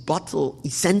 someone is bittul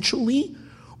essentially,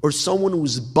 or someone who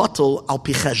is bittul al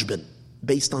pi cheshbon,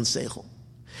 based on seichel.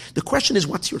 The question is,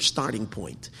 what's your starting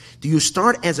point? Do you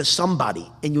start as a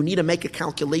somebody and you need to make a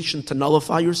calculation to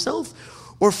nullify yourself?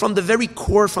 Or from the very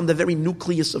core, from the very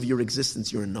nucleus of your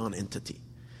existence, you're a non-entity?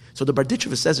 So the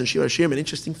Berditchever says in Shir Hashirim an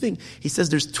interesting thing. He says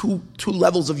there's two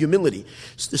levels of humility.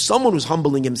 So there's someone who's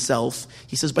humbling himself,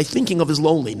 he says, by thinking of his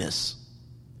loneliness.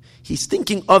 He's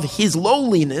thinking of his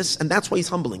lowliness, and that's why he's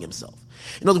humbling himself.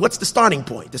 In other words, what's the starting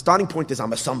point? The starting point is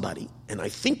I'm a somebody, and I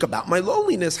think about my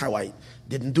loneliness, how I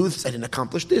didn't do this, I didn't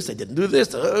accomplish this, I didn't do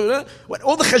this,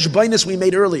 all the cheshbainis we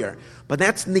made earlier. But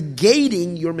that's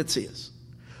negating your mitzias.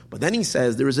 But then he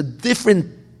says there is a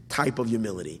different type of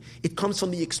humility. It comes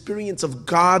from the experience of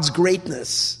God's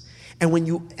greatness. And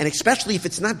especially if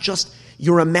it's not just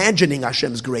you're imagining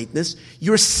Hashem's greatness,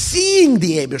 you're seeing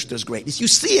the Eibishter's greatness. You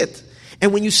see it.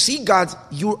 And when you see God,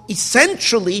 you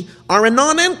essentially are a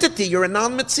non-entity. You're a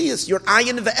non-metzias. You're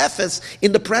ayin ve'efes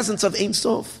in the presence of Ein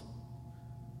Sof.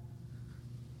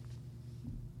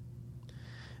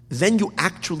 Then you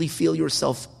actually feel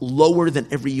yourself lower than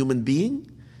every human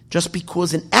being, just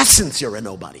because in essence you're a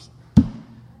nobody.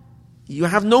 You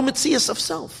have no metzias of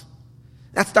self.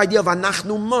 That's the idea of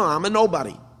anachnu ma, I'm a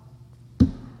nobody.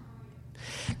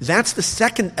 That's the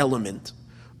second element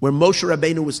where Moshe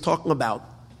Rabbeinu was talking about.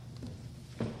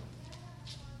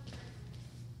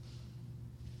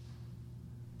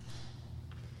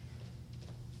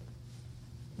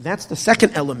 That's the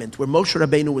second element where Moshe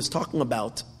Rabbeinu was talking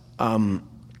about the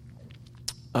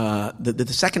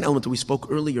second element that we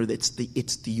spoke earlier. It's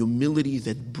the humility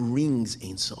that brings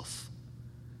Ein Sof.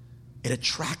 It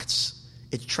attracts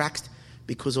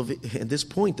because of it, at this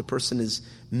point the person is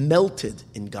melted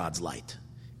in God's light.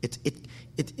 It's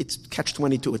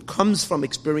catch-22. It comes from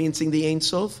experiencing the Ein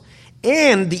Sof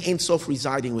and the Ein Sof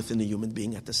residing within the human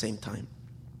being at the same time.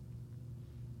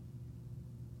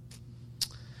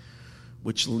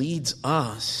 Which leads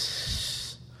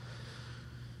us.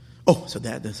 So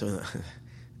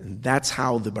that's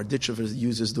how the Berditchever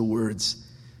uses the words.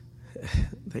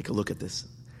 Take a look at this.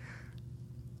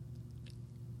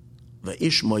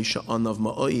 Va'ish Moshe anav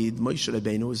ma'oid. Moshe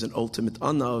Rabbeinu is an ultimate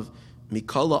anav.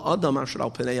 Mikala adam asher al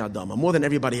penei adam. More than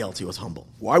everybody else, he was humble.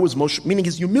 Why was Moshe? Meaning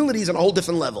his humility is on a whole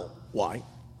different level. Why?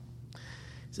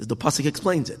 He says the pasuk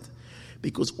explains it.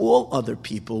 Because all other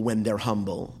people, when they're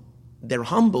humble. They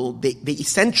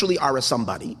essentially are a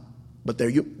somebody, but they're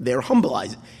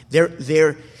humbleized.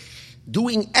 They're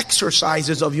doing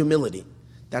exercises of humility.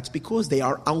 That's because they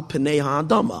are al pnei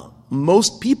ha'adama.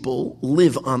 Most people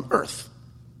live on earth.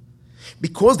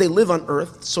 Because they live on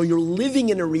earth, so you're living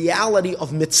in a reality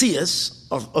of mitzias,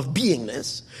 of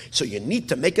beingness, so you need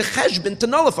to make a cheshbon to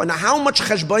nullify. Now, how much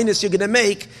cheshbonis you're going to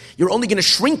make, you're only going to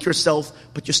shrink yourself,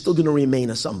 but you're still going to remain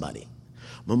a somebody.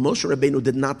 But Moshe Rabbeinu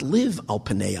did not live al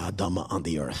pnei ha'adama on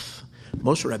the earth.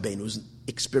 Moshe Rabbeinu's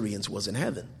experience was in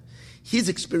heaven. His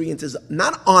experience is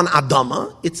not on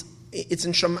Adama, it's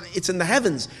in the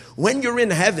heavens. When you're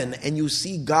in heaven and you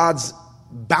see God's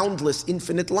boundless,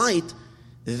 infinite light,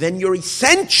 then you're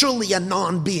essentially a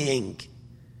non-being.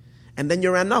 And then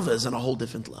your anava is on a whole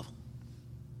different level.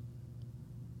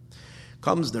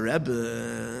 Comes the Rebbe,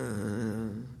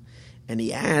 and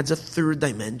he adds a third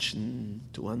dimension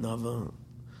to anava,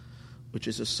 which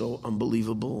is just so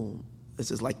unbelievable. This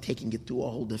is like taking it to a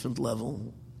whole different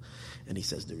level. And he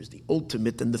says there is the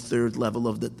ultimate and the third level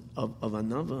of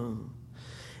anava.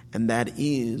 And that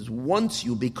is, once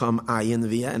you become ayin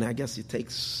via, and I guess it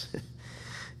takes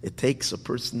a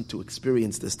person to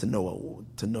experience this to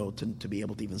be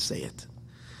able to even say it.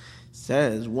 It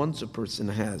says, once a person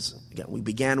has, again, we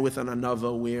began with an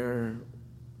anava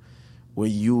where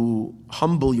you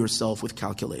humble yourself with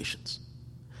calculations.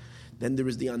 Then there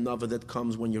is the anava that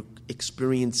comes when you're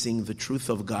experiencing the truth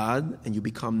of God and you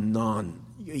become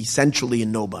you're essentially a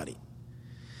nobody.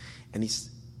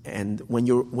 And when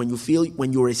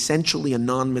you're essentially a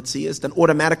non-mitzias, then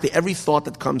automatically every thought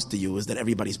that comes to you is that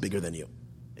everybody's bigger than you.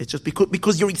 It's just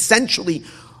because you're essentially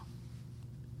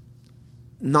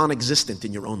non-existent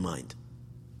in your own mind.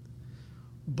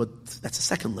 But that's the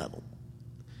second level.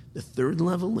 The third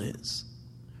level is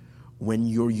when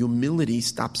your humility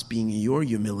stops being your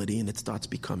humility and it starts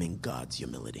becoming God's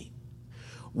humility.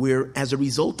 Where as a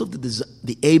result of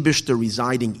the Eibishter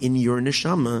residing in your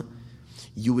neshama,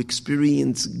 you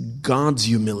experience God's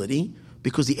humility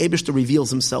because the Eibishter reveals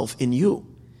himself in you.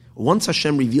 Once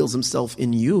Hashem reveals himself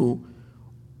in you,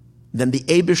 then the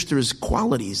Eibishter's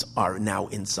qualities are now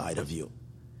inside of you.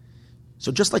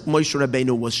 So just like Moshe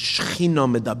Rabbeinu was Shechina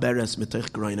medaberes mitoch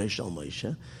groinei shel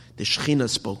Moshe, the Shechina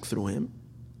spoke through him.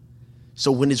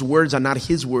 So when his words are not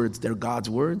his words, they're God's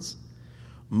words.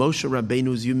 Moshe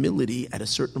Rabbeinu's humility at a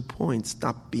certain point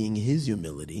stopped being his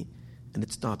humility and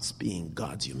it starts being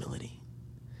God's humility.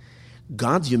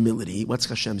 God's humility, what's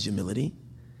Hashem's humility?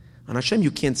 On Hashem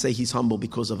you can't say he's humble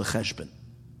because of a cheshbon,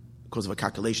 because of a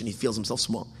calculation, he feels himself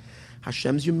small.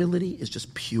 Hashem's humility is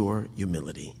just pure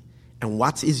humility. And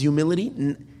what's his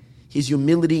humility? His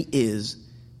humility is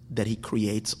that he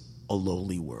creates a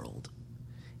lowly world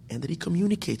and that he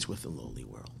communicates with the lowly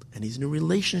world and he's in a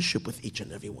relationship with each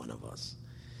and every one of us.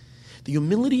 The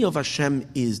humility of Hashem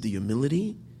is the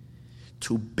humility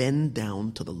to bend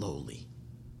down to the lowly.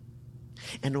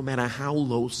 And no matter how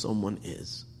low someone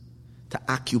is, to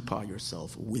occupy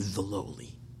yourself with the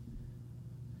lowly.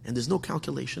 And there's no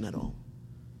calculation at all.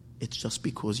 It's just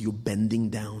because you're bending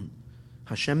down.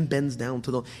 Hashem bends down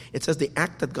to the... It says the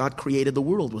act that God created the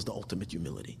world was the ultimate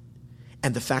humility.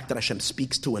 And the fact that Hashem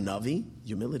speaks to a Navi,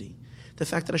 humility. The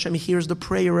fact that Hashem hears the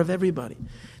prayer of everybody.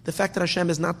 The fact that Hashem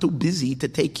is not too busy to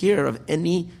take care of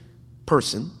any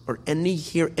person or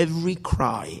hear every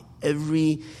cry,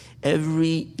 every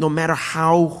no matter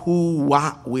how, who,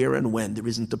 what, where, and when. There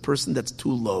isn't a person that's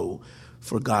too low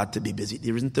for God to be busy.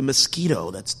 There isn't a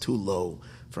mosquito that's too low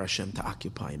for Hashem to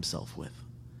occupy himself with.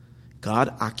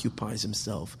 God occupies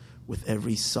himself with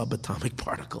every subatomic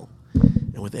particle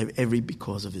and with every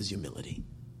because of his humility.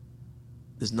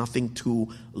 There's nothing too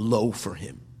low for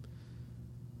him.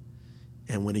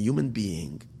 And when a human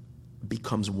being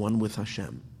becomes one with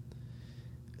Hashem,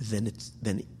 then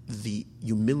the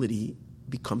humility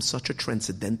becomes such a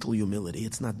transcendental humility.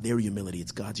 It's not their humility,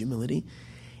 it's God's humility.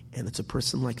 And it's a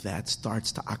person like that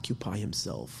starts to occupy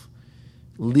himself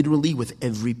literally with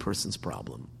every person's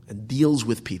problem and deals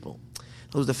with people.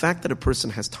 So the fact that a person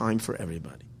has time for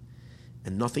everybody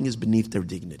and nothing is beneath their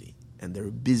dignity and they're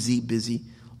busy. It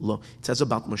says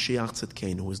about Mashiach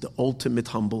Tzidkenu, who is the ultimate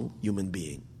humble human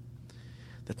being,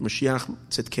 that Mashiach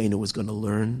Tzidkenu was going to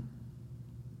learn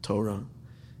Torah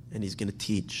and he's going to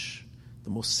teach the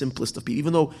most simplest of people.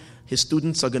 Even though his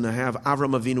students are going to have,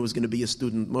 Avram Avinu is going to be a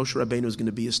student, Moshe Rabbeinu is going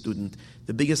to be a student,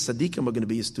 the biggest tzaddikim are going to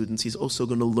be his students. He's also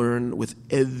going to learn with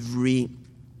every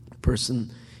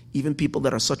person, even people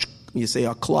that are such, you say,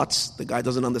 are klutz, the guy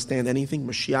doesn't understand anything.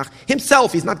 Mashiach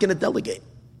himself, he's not going to delegate.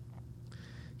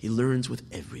 He learns with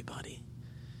everybody.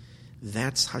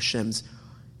 That's Hashem's,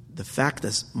 the fact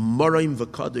that Morim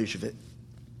v'Kadosh, the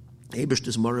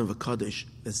Eibishter's Morim v'Kadosh,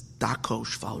 is Dako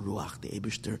Shval Ruach, the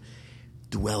Eibishter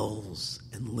dwells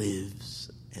and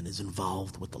lives and is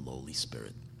involved with the lowly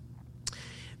spirit.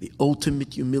 The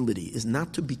ultimate humility is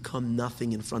not to become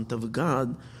nothing in front of a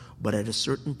God, but at a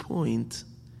certain point,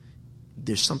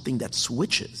 there's something that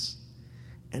switches.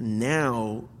 And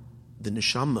now, the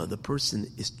neshama, the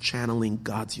person, is channeling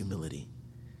God's humility.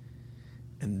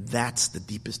 And that's the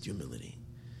deepest humility.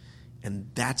 And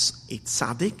that's a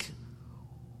tzaddik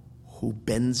who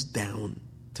bends down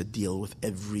to deal with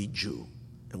every Jew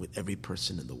and with every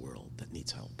person in the world that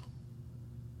needs help.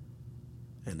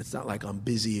 And it's not like I'm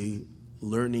busy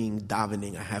learning,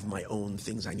 davening, I have my own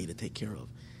things I need to take care of.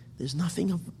 There's nothing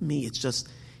of me. It's just,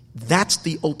 that's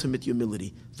the ultimate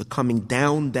humility, the coming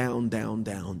down, down, down,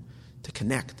 down, to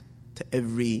connect to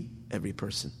every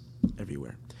person,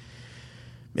 everywhere.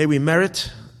 May we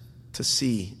merit to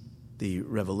see the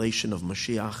revelation of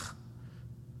Mashiach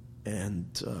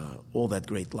and all that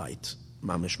great light,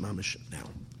 mamish, mamish, now.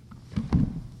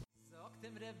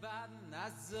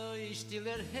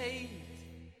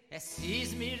 Es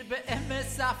ist mir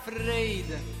beemes a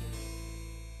Freude.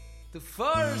 Du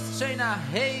forst schon a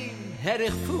heim, Herr,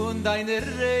 ich fund deine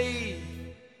Rei.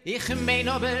 Ich mein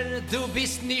aber, du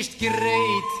bist nicht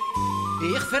gerät.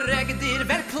 Ich verreg dir,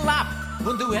 wer klappt,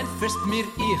 und du entfürst mir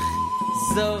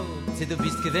ich. So, du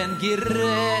bist gewinn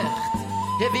gerecht.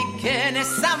 Wie kann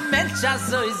es am Mensch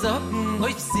so sagen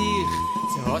auf sich?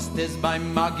 Du hast es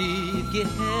beim Magie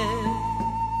gehört.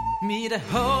 Wir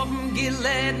haben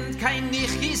gelernt, kein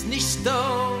Ich ist nicht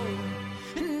da.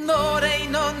 Nur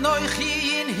ein und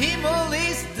Neuchi in Himmel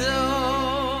ist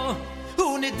da.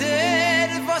 Und der,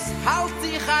 was halt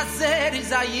sich als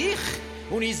ist ein Ich.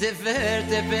 Und diese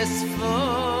Werte bis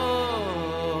fort.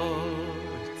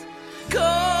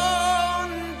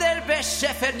 Kann der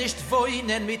Beschäfer nicht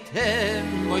wohnen mit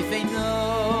ihm auf ein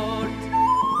Ort.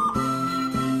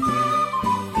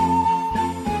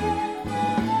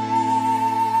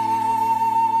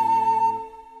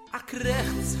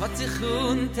 Rechts hat sich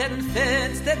unter dem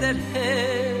Fenster der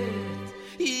Herd.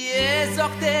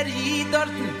 Sagt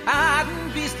dorten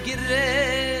Hagen bist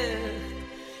gerecht.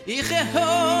 Ich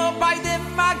hab bei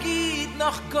dem Magid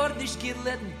noch gar nicht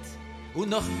gelernt und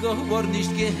noch gar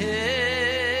nicht gehört.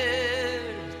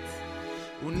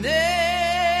 Und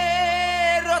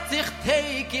hat sich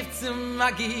teig zum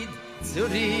Magid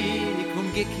zurück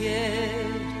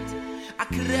umgekehrt.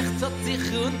 Rechts hat sich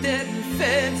unter dem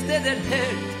Fenster der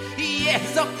Herd.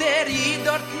 Sagt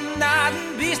dort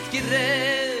Naden bist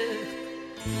gerecht.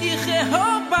 Ich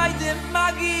hab bei dem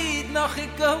Magid noch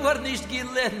gar nicht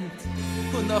gelernt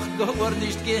und noch gar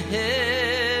nicht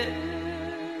gehört.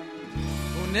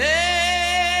 Und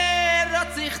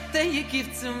hat sich teig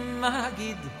zum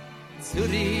Magid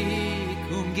zurück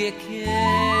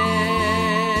umgekehrt.